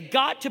 we have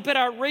got to put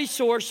our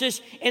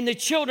resources in the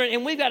children,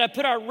 and we've got to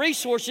put our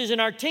resources in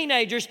our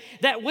teenagers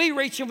that we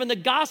reach them in the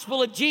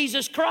gospel of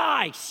Jesus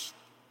Christ.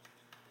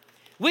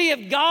 We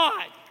have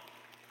got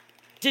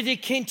to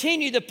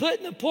continue to put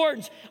an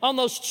importance on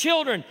those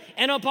children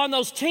and upon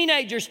those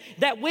teenagers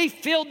that we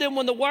fill them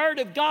with the Word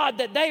of God,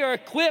 that they are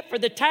equipped for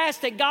the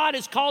task that God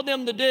has called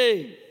them to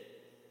do.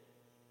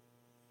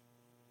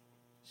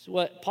 It's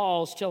what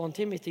Paul's telling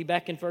Timothy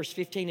back in verse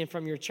 15, and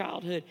from your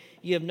childhood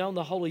you have known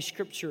the Holy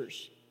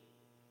Scriptures.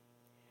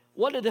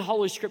 What do the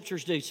Holy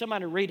Scriptures do?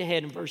 Somebody read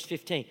ahead in verse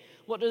 15.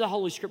 What do the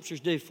Holy Scriptures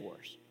do for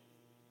us?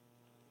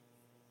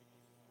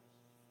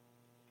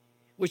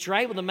 Which are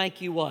able to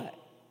make you what?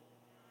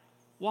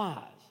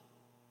 Wise.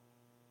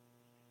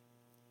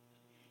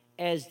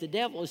 As the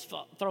devil is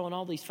throwing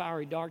all these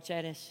fiery darts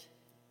at us,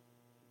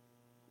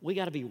 we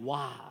got to be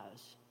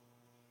wise.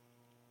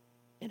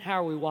 And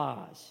how are we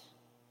wise?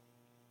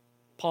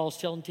 Paul's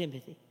telling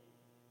Timothy,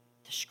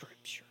 the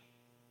Scripture.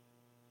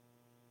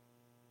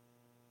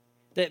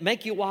 That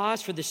make you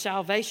wise for the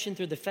salvation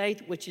through the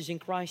faith which is in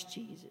Christ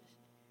Jesus.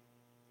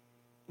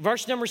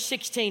 Verse number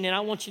 16, and I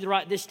want you to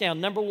write this down.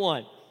 Number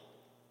one,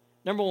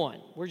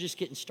 we're just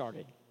getting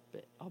started,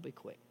 but I'll be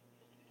quick.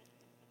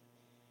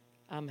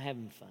 I'm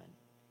having fun.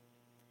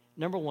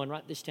 Number one,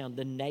 write this down,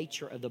 the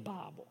nature of the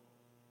Bible.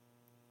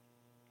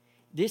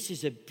 This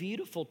is a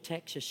beautiful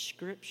text of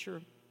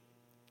Scripture.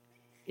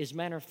 As a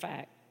matter of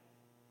fact,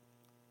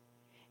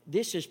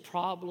 this is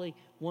probably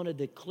one of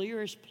the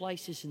clearest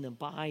places in the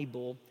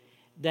Bible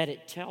that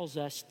it tells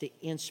us the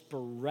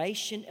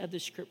inspiration of the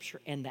Scripture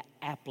and the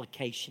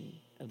application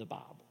of the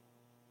Bible.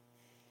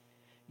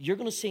 You're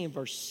going to see in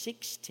verse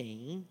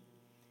 16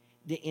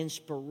 the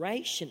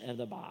inspiration of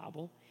the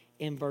Bible.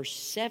 In verse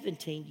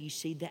 17, you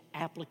see the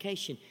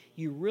application.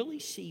 You really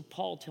see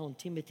Paul telling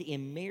Timothy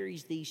and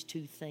marries these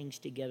two things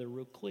together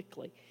real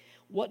quickly.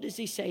 What does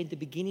he say at the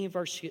beginning of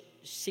verse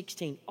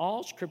 16?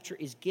 All Scripture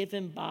is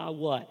given by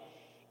what?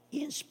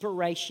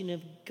 Inspiration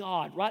of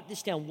God. Write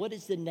this down. What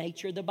is the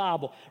nature of the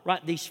Bible?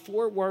 Write these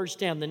 4 words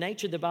down. The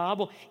nature of the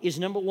Bible is,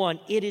 number 1,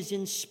 it is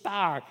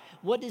inspired.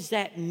 What does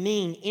that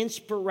mean?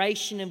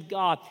 Inspiration of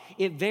God.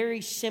 It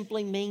very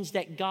simply means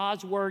that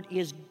God's Word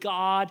is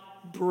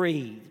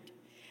God-breathed.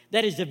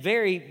 That is the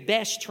very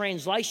best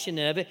translation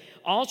of it.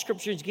 All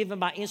Scripture is given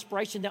by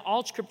inspiration, that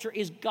all Scripture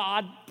is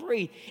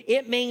God-breathed.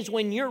 It means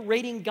when you're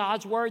reading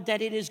God's Word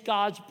that it is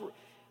God's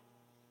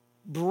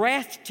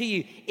breath to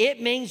you.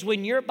 It means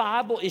when your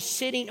Bible is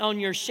sitting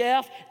on your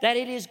shelf that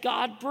it is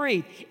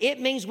God-breathed.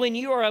 It means when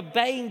you are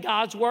obeying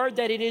God's Word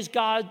that it is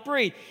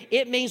God-breathed.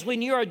 It means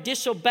when you are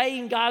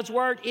disobeying God's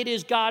Word, it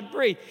is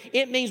God-breathed.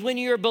 It means when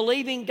you are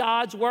believing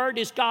God's Word,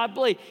 it's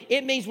God-breathed.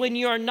 It means when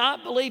you are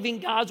not believing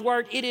God's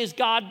Word, it is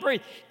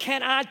God-breathed.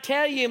 Can I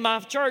tell you, my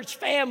church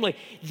family,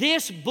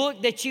 this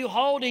book that you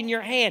hold in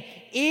your hand,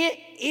 it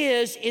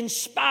is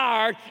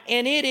inspired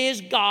and it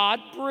is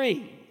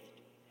God-breathed.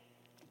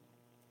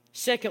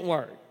 Second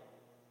word,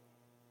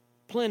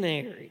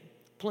 plenary.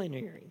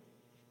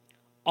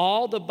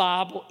 All the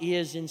Bible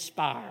is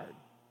inspired.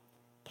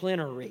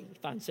 Plenary,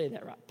 if I can say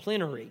that right.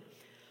 Plenary.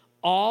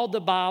 All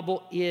the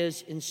Bible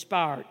is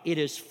inspired. It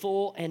is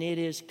full and it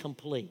is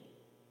complete.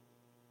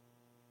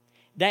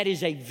 That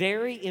is a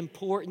very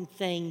important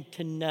thing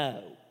to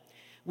know.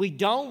 We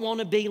don't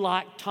want to be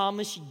like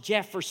Thomas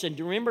Jefferson.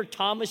 Do you remember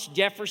Thomas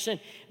Jefferson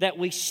that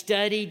we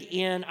studied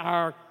in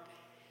our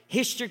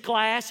history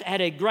class,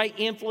 had a great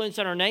influence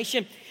on our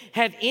nation?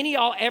 Have any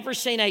of y'all ever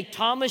seen a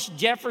Thomas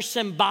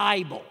Jefferson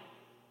Bible?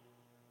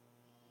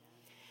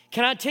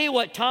 Can I tell you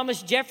what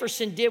Thomas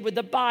Jefferson did with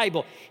the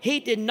Bible? He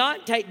did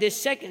not take this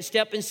second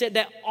step and said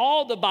that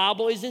all the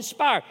Bible is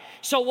inspired.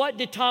 So what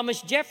did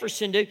Thomas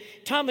Jefferson do?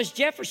 Thomas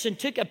Jefferson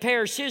took a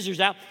pair of scissors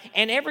out,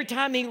 and every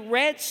time he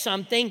read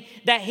something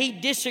that he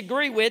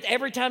disagreed with,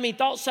 every time he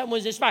thought something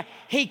was inspired,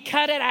 he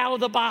cut it out of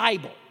the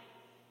Bible.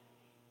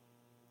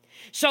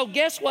 So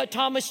guess what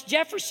Thomas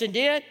Jefferson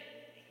did?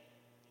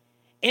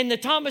 In the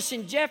Thomas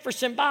and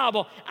Jefferson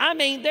Bible, I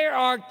mean, there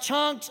are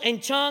chunks and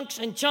chunks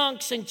and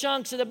chunks and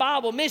chunks of the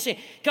Bible missing,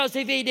 because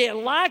if he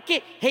didn't like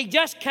it, he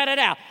just cut it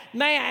out.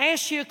 May I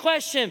ask you a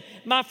question,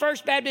 my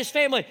First Baptist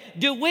family?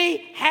 Do we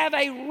have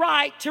a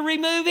right to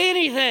remove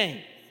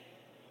anything?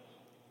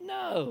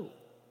 No.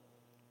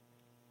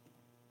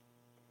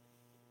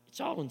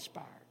 It's all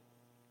inspired.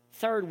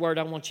 Third word,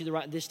 I want you to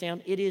write this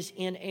down. It is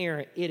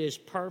inerrant. It is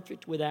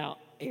perfect without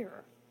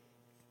error.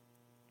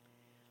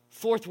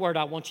 Fourth word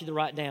I want you to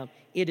write down.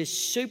 It is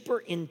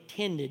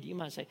superintended. You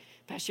might say,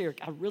 Pastor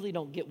Eric, I really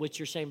don't get what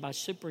you're saying by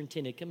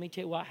superintended. Let me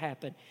tell you what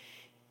happened.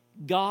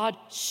 God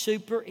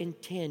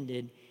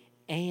superintended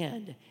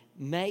and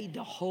made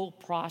the whole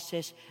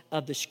process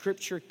of the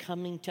Scripture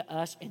coming to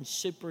us and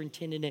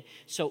superintended it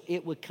so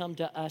it would come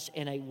to us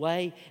in a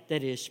way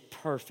that is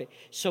perfect.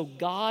 So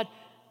God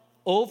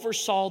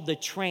oversaw the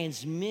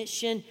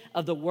transmission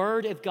of the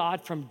Word of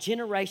God from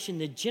generation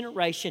to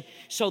generation.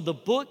 So the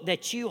book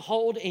that you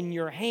hold in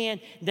your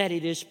hand, that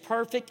it is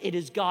perfect, it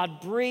is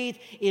God-breathed,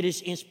 it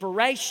is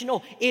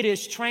inspirational, it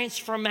is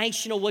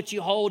transformational, what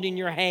you hold in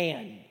your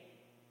hand.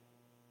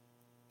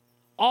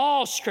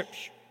 All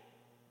Scripture.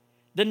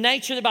 The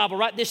nature of the Bible.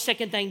 Write this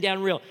second thing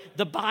down real.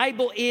 The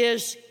Bible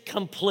is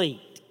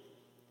complete.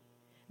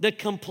 The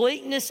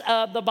completeness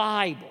of the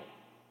Bible.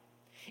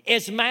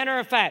 As a matter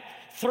of fact,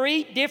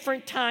 3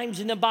 different times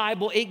in the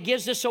Bible, it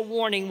gives us a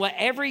warning.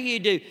 Whatever you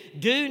do,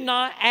 do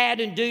not add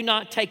and do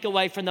not take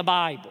away from the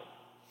Bible.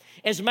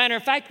 As a matter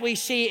of fact, we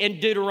see in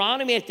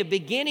Deuteronomy at the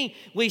beginning,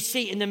 we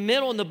see in the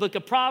middle in the book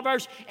of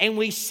Proverbs, and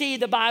we see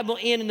the Bible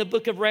in the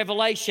book of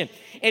Revelation.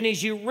 And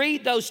as you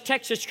read those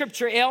texts of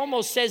Scripture, it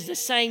almost says the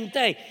same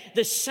thing.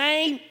 The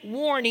same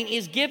warning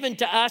is given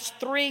to us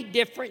 3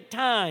 different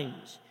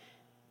times.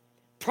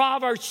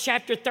 Proverbs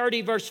chapter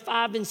 30, verse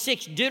 5 and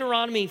 6,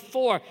 Deuteronomy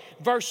 4,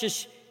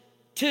 verses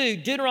 2,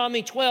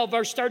 Deuteronomy 12,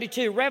 verse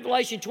 32,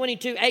 Revelation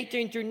 22,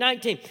 18 through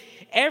 19.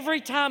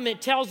 every time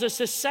it tells us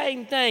the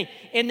same thing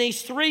in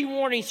these 3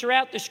 warnings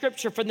throughout the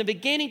Scripture, from the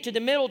beginning to the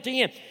middle to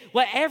the end.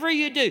 Whatever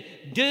you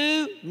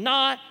do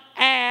not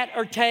add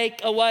or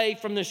take away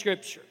from the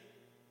Scripture.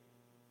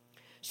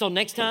 So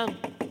next time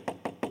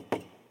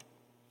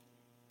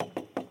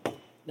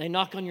they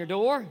knock on your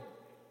door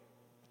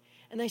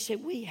and they say,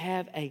 we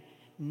have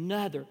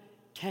another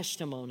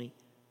testimony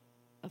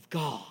of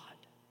God.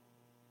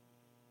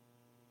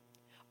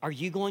 Are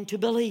you going to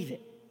believe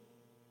it?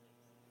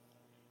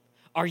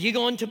 Are you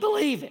going to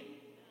believe it?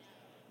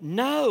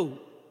 No.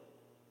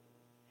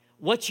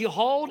 What you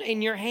hold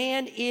in your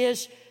hand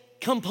is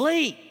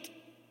complete.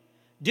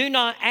 Do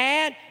not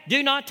add,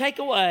 do not take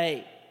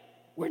away.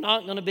 We're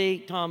not going to be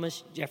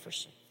Thomas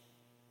Jefferson.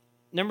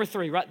 Number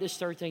 3, write this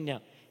third thing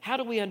down. How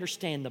do we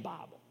understand the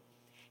Bible?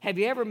 Have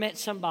you ever met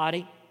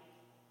somebody?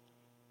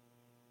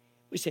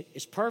 We say,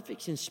 it's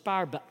perfect, it's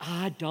inspired, but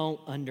I don't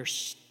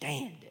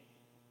understand it.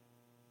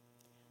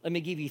 Let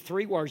me give you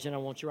 3 words, and I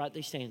want you to write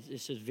these things.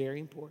 This is very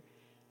important.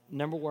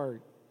 Number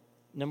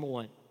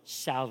 1,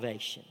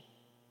 salvation.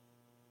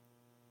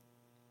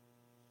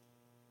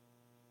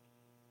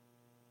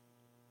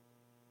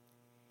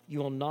 You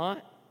will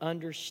not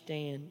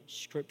understand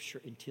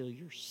Scripture until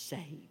you're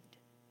saved.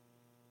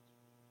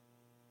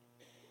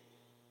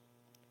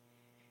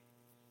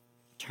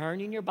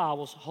 Turn in your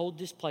Bibles, hold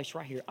this place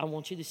right here. I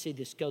want you to see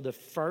this. Go to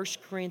 1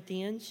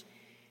 Corinthians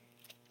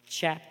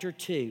chapter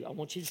 2. I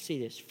want you to see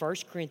this. 1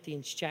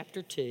 Corinthians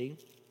chapter 2,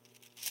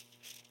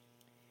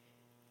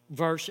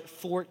 verse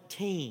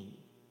 14.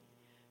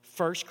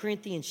 1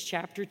 Corinthians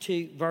chapter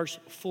 2, verse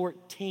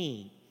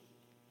 14.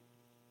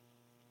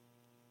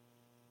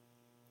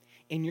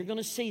 And you're going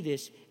to see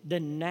this. The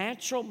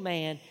natural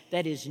man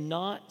that is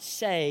not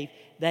saved,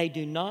 they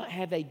do not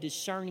have a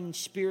discerning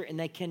spirit and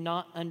they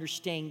cannot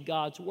understand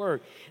God's word.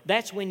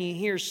 That's when you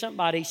hear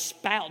somebody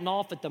spouting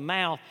off at the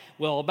mouth,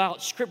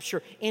 about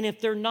Scripture. And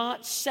if they're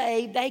not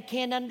saved, they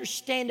can't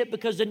understand it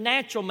because the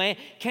natural man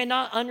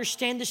cannot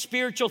understand the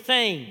spiritual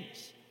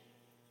things.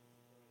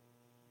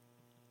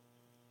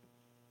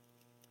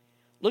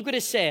 Look what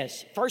it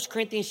says, 1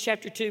 Corinthians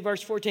chapter 2,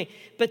 verse 14.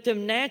 But the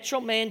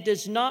natural man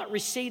does not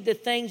receive the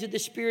things of the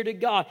Spirit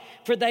of God,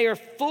 for they are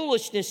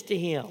foolishness to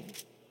him.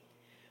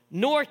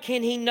 Nor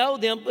can he know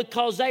them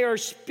because they are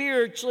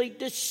spiritually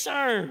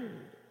discerned.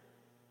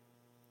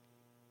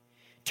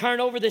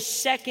 Turn over to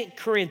 2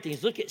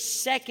 Corinthians. Look at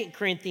 2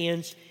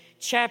 Corinthians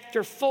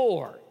chapter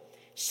 4.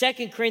 2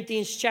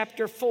 Corinthians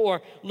chapter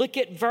 4. Look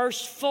at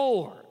verse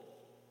 4.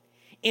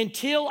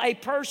 Until a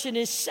person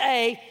is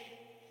saved,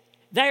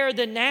 they are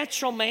the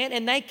natural man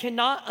and they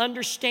cannot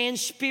understand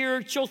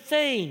spiritual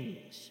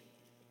things.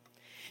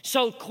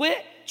 So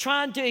quit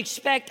trying to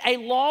expect a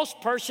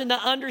lost person to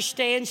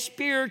understand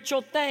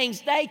spiritual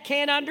things. They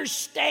can't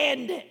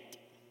understand it.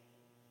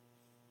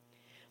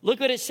 Look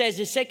what it says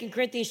in 2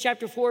 Corinthians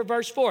chapter 4,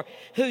 verse 4.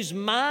 Whose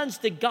minds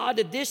the God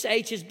of this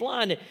age is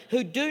blinded,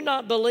 who do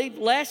not believe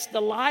lest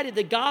the light of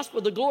the gospel,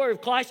 the glory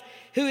of Christ,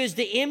 who is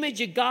the image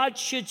of God,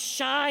 should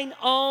shine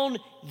on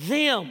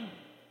them.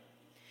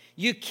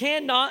 You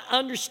cannot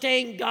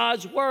understand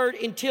God's word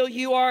until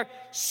you are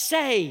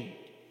saved.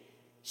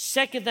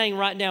 Second thing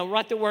right now,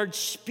 write the word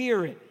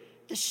Spirit.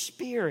 The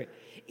Spirit.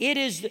 It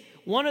is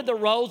one of the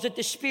roles that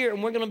the Spirit,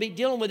 and we're going to be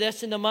dealing with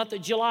this in the month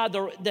of July,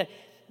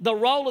 the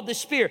role of the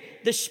Spirit.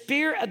 The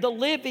Spirit of the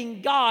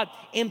living God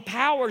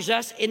empowers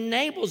us,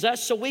 enables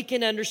us so we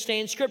can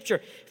understand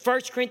Scripture.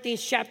 1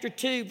 Corinthians chapter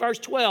 2, verse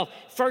 12.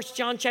 1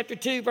 John chapter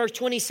 2, verse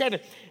 27.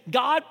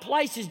 God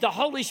places the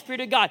Holy Spirit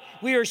of God.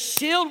 We are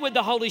sealed with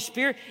the Holy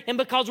Spirit, and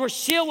because we're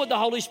sealed with the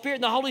Holy Spirit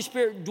and the Holy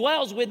Spirit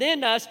dwells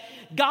within us,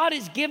 God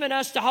has given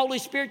us the Holy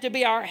Spirit to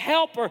be our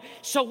helper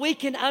so we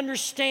can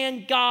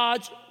understand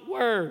God's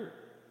word.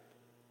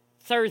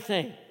 Third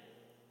thing,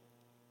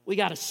 we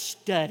got to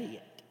study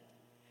it.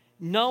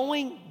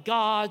 Knowing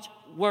God's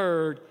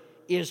word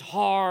is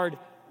hard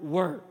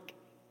work.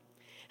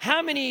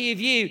 How many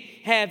of you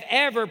have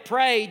ever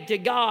prayed to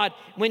God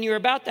when you're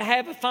about to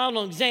have a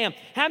final exam?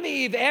 How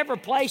many of you have ever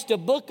placed a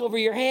book over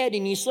your head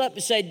and you slept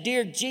and said,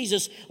 Dear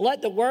Jesus,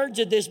 let the words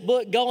of this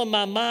book go in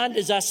my mind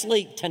as I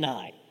sleep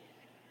tonight?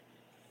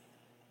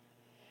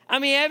 I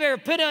mean, have you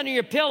ever put it under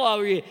your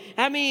pillow?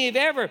 How many of you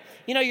have ever,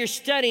 you're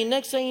studying,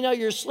 next thing you know,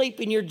 you're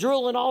sleeping, you're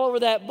drooling all over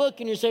that book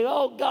and you're saying,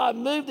 oh God,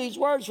 move these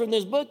words from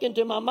this book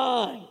into my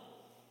mind.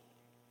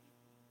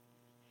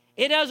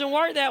 It doesn't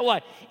work that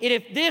way. And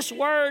if this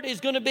word is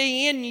going to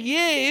be in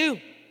you,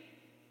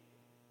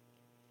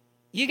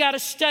 you got to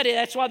study.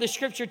 That's why the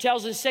Scripture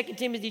tells us in 2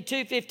 Timothy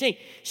 2:15,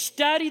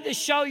 study to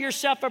show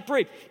yourself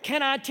approved.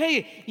 Can I tell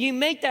you, you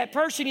meet that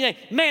person, you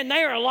think, man,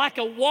 they are like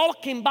a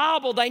walking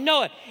Bible. They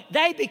know it.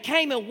 They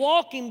became a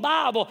walking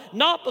Bible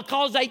not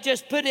because they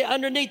just put it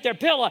underneath their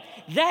pillow.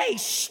 They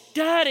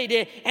studied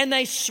it and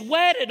they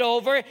sweated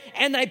over it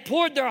and they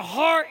poured their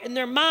heart and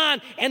their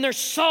mind and their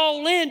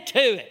soul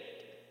into it.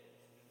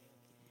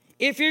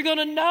 If you're going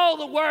to know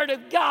the Word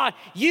of God,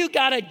 you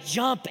got to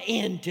jump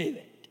into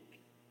it.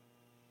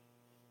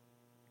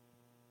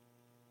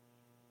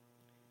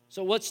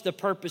 So what's the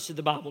purpose of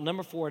the Bible?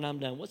 Number 4, and I'm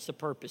done. What's the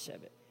purpose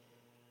of it?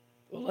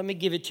 Let me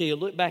give it to you.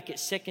 Look back at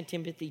 2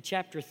 Timothy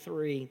chapter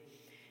 3,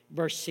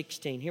 verse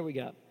 16. Here we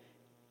go.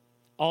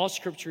 All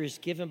Scripture is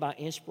given by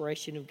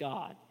inspiration of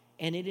God,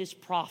 and it is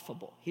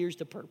profitable. Here's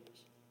the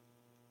purpose.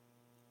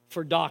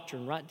 For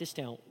doctrine, write this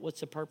down. What's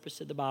the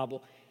purpose of the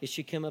Bible? It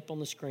should come up on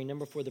the screen.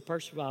 Number 4, the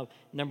purpose of the Bible.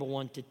 Number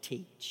 1, to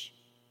teach.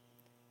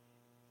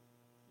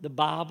 The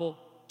Bible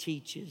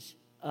teaches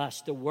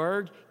us. The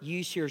word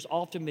used here has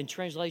often been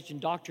translated in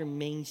doctrine,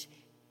 means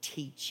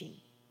teaching.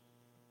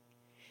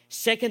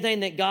 Second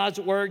thing that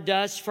God's word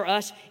does for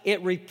us,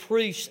 it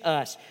reproofs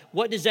us.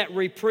 What does that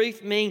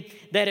reproof mean?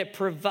 That it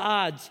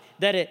provides,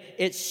 that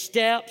it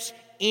steps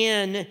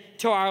in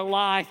to our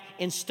life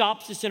and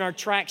stops us in our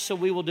tracks so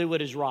we will do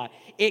what is right.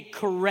 It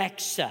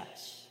corrects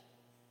us.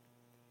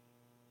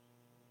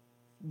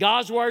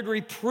 God's word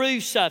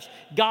reproofs us.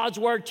 God's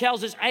word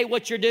tells us, hey,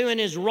 what you're doing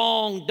is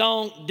wrong.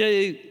 Don't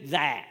do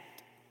that.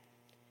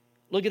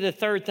 Look at the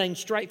third thing,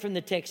 straight from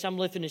the text. I'm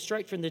lifting it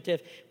straight from the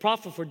text.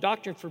 Profit for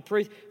doctrine, for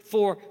proof,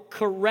 for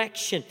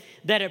correction.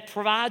 That it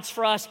provides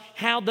for us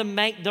how to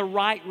make the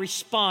right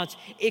response.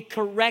 It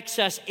corrects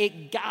us.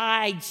 It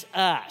guides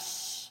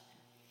us.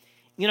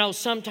 You know,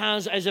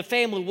 sometimes as a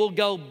family, we'll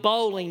go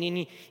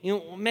bowling.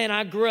 And, man,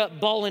 I grew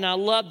up bowling. I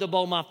love to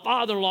bowl. My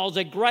father-in-law is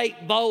a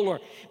great bowler.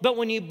 But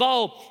when you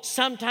bowl,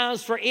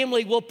 sometimes for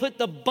Emily, we'll put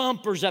the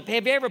bumpers up.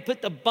 Have you ever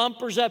put the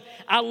bumpers up?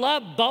 I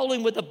love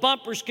bowling with the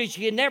bumpers because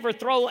you never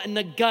throw it in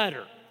the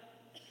gutter.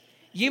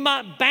 You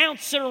might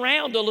bounce it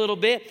around a little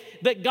bit,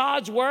 but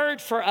God's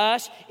word for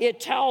us, it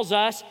tells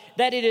us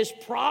that it is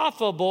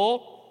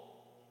profitable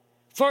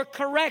for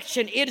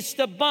correction. It's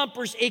the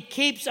bumpers. It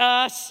keeps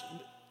us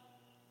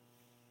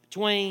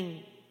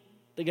between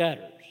the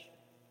gutters.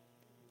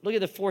 Look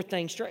at the fourth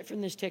thing. Straight from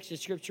this text of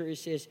Scripture, it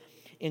says,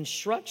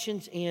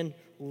 instructions in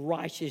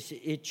righteousness.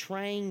 It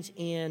trains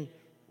in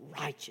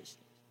righteousness.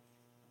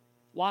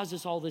 Why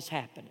is all this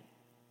happening?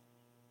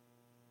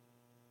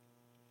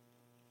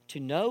 To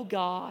know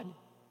God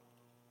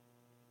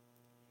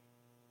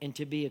and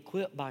to be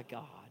equipped by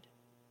God,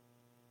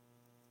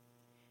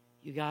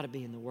 you got to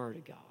be in the Word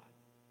of God.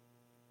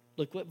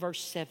 Look what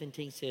verse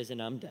 17 says,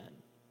 and I'm done.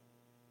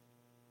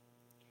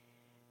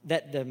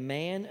 That the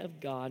man of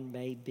God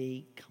may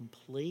be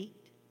complete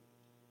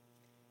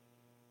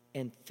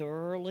and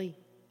thoroughly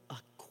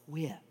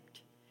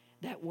equipped.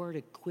 That word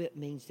equipped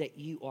means that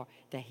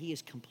that he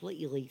is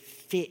completely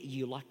fit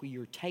you, like when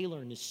you're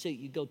tailoring a suit.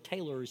 You go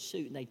tailor a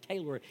suit and they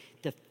tailor it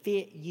to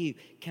fit you.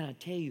 Can I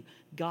tell you,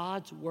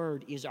 God's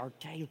word is our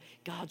tailor.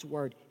 God's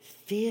word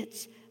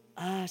fits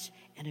us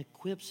and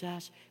equips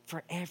us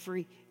for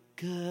every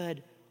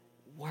good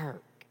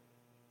work.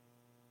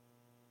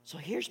 So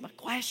here's my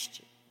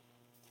question.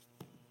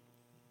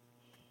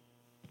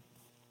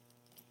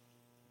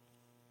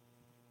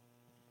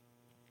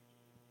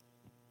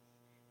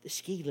 The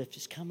ski lift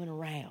is coming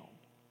around.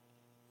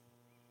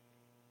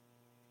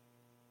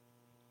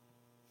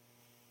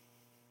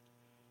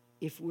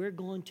 If we're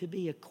going to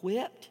be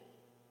equipped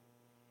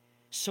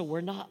so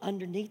we're not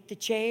underneath the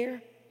chair,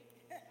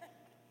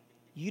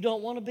 you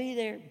don't want to be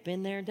there.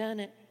 Been there, done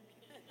it.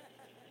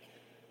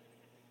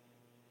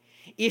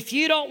 If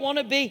you don't want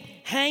to be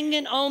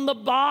hanging on the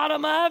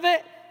bottom of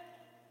it,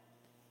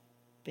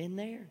 been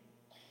there.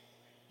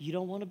 You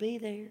don't want to be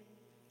there.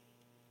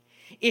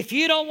 If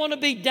you don't want to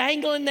be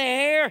dangling the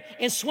air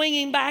and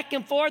swinging back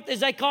and forth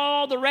as they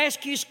call the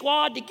rescue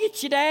squad to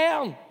get you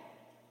down,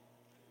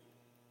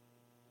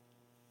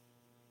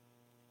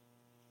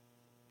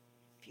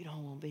 if you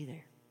don't want to be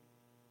there,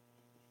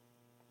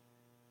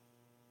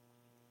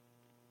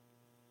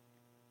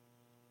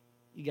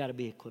 you got to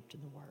be equipped in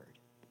the Word.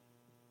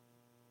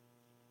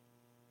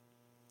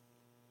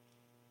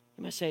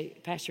 You might say,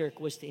 Pastor Eric,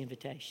 what's the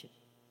invitation?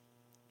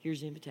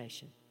 Here's the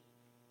invitation.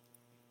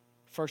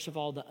 First of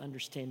all, to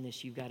understand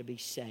this, you've got to be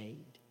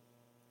saved.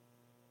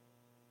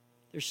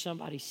 There's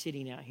somebody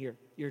sitting out here,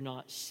 you're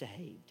not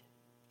saved.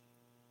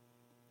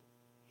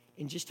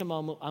 In just a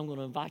moment, I'm going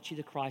to invite you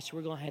to Christ.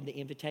 We're going to have the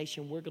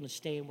invitation. We're going to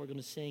stand. We're going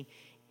to sing.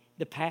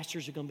 The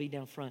pastors are going to be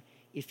down front.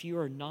 If you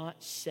are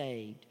not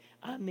saved,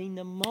 I mean,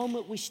 the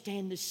moment we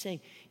stand to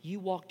sing, you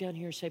walk down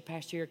here and say,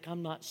 Pastor Eric,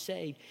 I'm not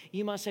saved.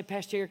 You might say,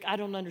 Pastor Eric, I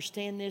don't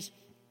understand this.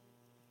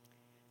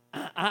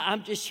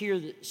 I'm just here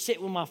to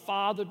sit with my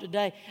father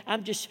today. I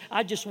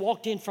just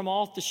walked in from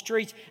off the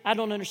streets. I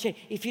don't understand.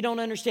 If you don't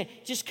understand,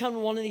 just come to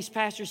one of these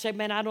pastors and say,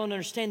 man, I don't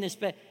understand this,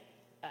 but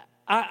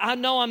I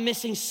know I'm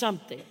missing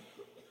something.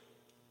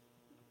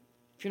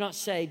 If you're not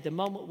saved, the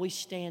moment we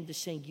stand to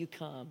sing, you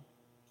come.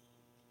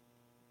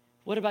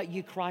 What about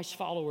you, Christ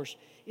followers?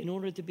 In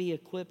order to be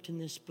equipped in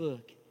this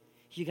book,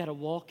 you got to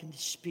walk in the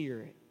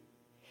Spirit.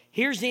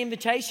 Here's the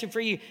invitation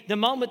for you. The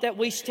moment that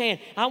we stand,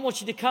 I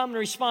want you to come and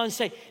respond and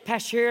say,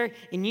 Pastor Eric,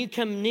 and you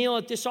come kneel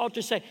at this altar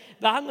and say,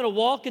 but I'm going to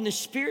walk in the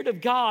Spirit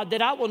of God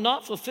that I will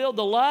not fulfill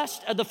the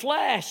lust of the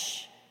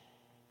flesh.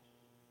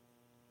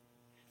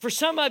 For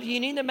some of you, you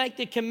need to make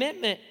the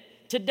commitment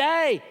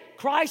today.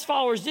 Christ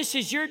followers, this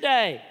is your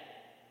day.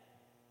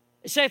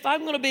 Say, if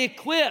I'm going to be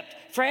equipped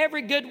for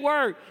every good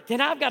work,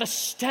 then I've got to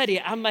study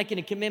it. I'm making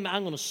a commitment.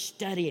 I'm going to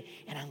study it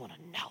and I'm going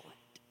to know it.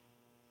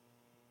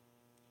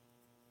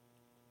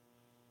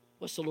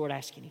 What's the Lord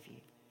asking of you?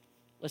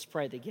 Let's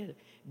pray together.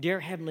 Dear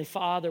Heavenly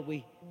Father,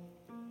 we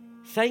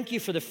thank you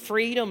for the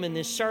freedom in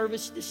this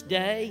service this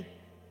day.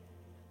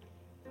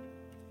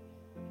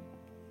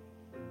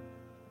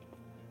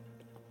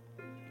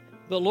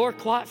 But Lord,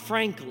 quite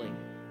frankly,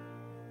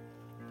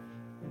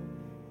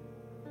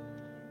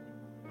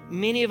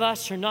 many of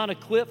us are not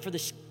equipped for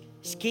the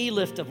ski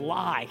lift of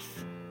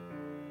life.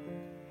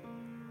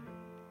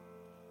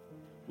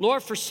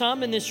 Lord, for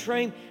some in this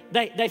room,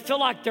 they feel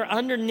like they're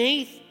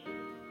underneath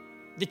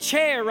the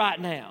chair right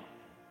now.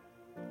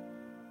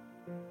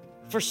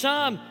 For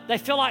some, they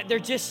feel like they're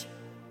just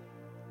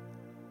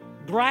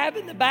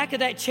grabbing the back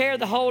of that chair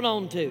to hold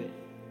on to it.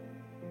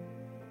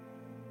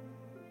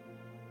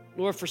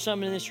 Lord, for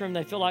some in this room,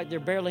 they feel like they're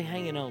barely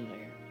hanging on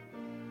there.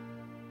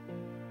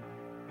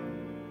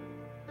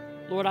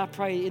 Lord, I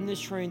pray in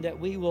this room that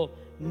we will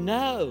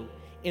know,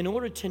 in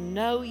order to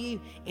know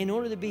you, in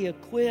order to be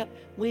equipped,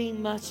 we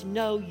must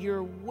know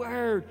your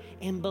word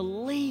and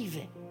believe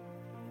it.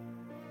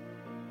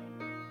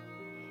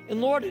 And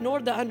Lord, in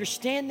order to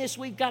understand this,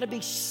 we've got to be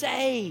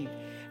saved.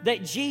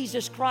 That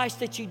Jesus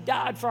Christ, that you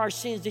died for our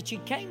sins, that you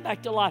came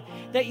back to life,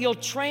 that you'll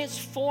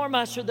transform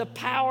us through the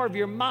power of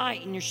your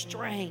might and your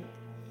strength.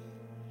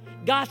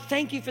 God,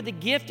 thank you for the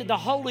gift of the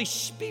Holy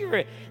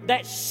Spirit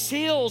that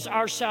seals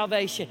our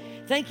salvation.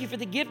 Thank you for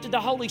the gift of the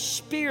Holy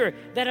Spirit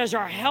that is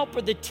our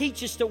helper to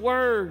teach us the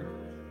word.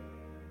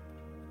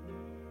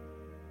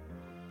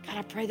 God,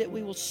 I pray that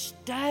we will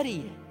study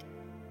it,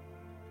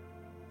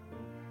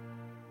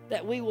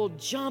 that we will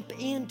jump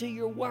into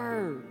your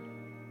word,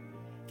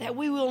 that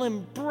we will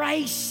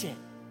embrace it,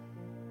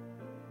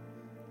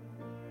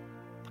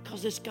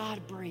 because it's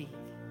God-breathed.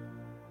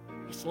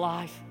 It's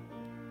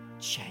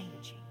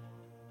life-changing.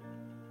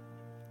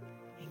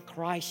 In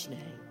Christ's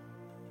name,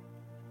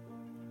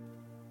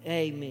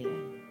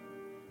 amen.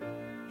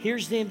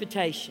 Here's the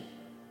invitation.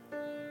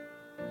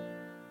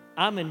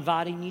 I'm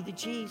inviting you to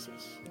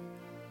Jesus.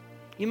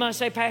 You might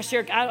say, Pastor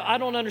Eric, I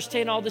don't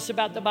understand all this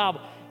about the Bible.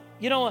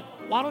 You know what?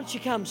 Why don't you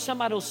come?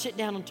 Somebody will sit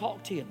down and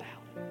talk to you about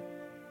it.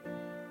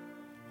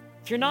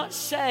 If you're not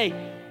saved,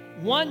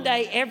 one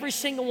day every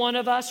single one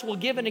of us will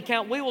give an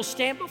account. We will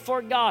stand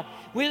before God.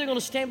 We're either going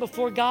to stand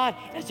before God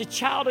as a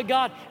child of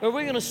God, or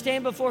we're going to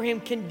stand before Him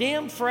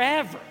condemned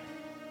forever.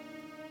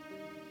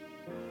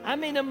 I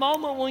mean, the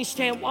moment when we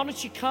stand, why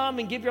don't you come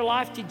and give your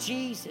life to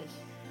Jesus?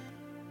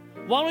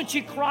 Why don't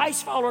you,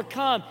 Christ follower,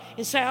 come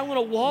and say, I want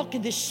to walk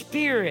in the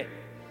Spirit.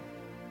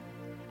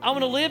 I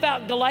want to live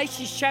out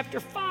Galatians chapter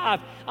 5.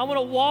 I want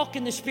to walk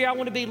in the Spirit. I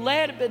want to be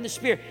led in the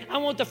Spirit. I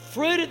want the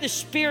fruit of the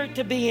Spirit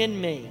to be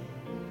in me.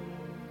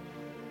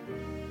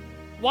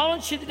 Why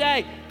don't you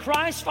today,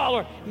 Christ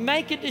follower,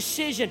 make a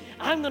decision.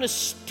 I'm going to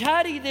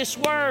study this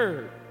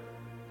word.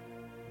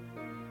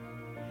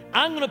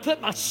 I'm going to put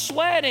my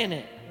sweat in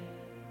it.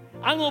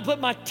 I'm going to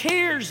put my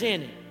tears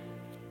in it.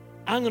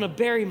 I'm going to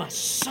bury my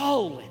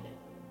soul in it.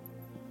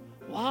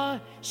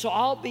 Why? So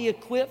I'll be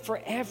equipped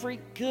for every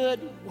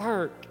good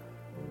work.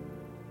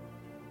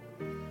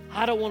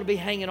 I don't want to be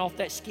hanging off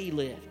that ski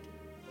lift.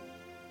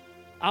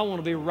 I want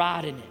to be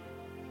riding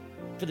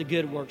it for the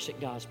good works that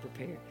God's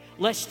prepared.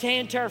 Let's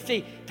stand to our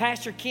feet.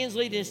 Pastor Ken's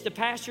leading us. The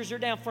pastors are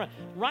down front.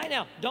 Right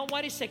now, don't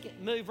wait a second.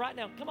 Move right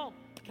now. Come on.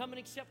 Come and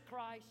accept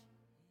Christ.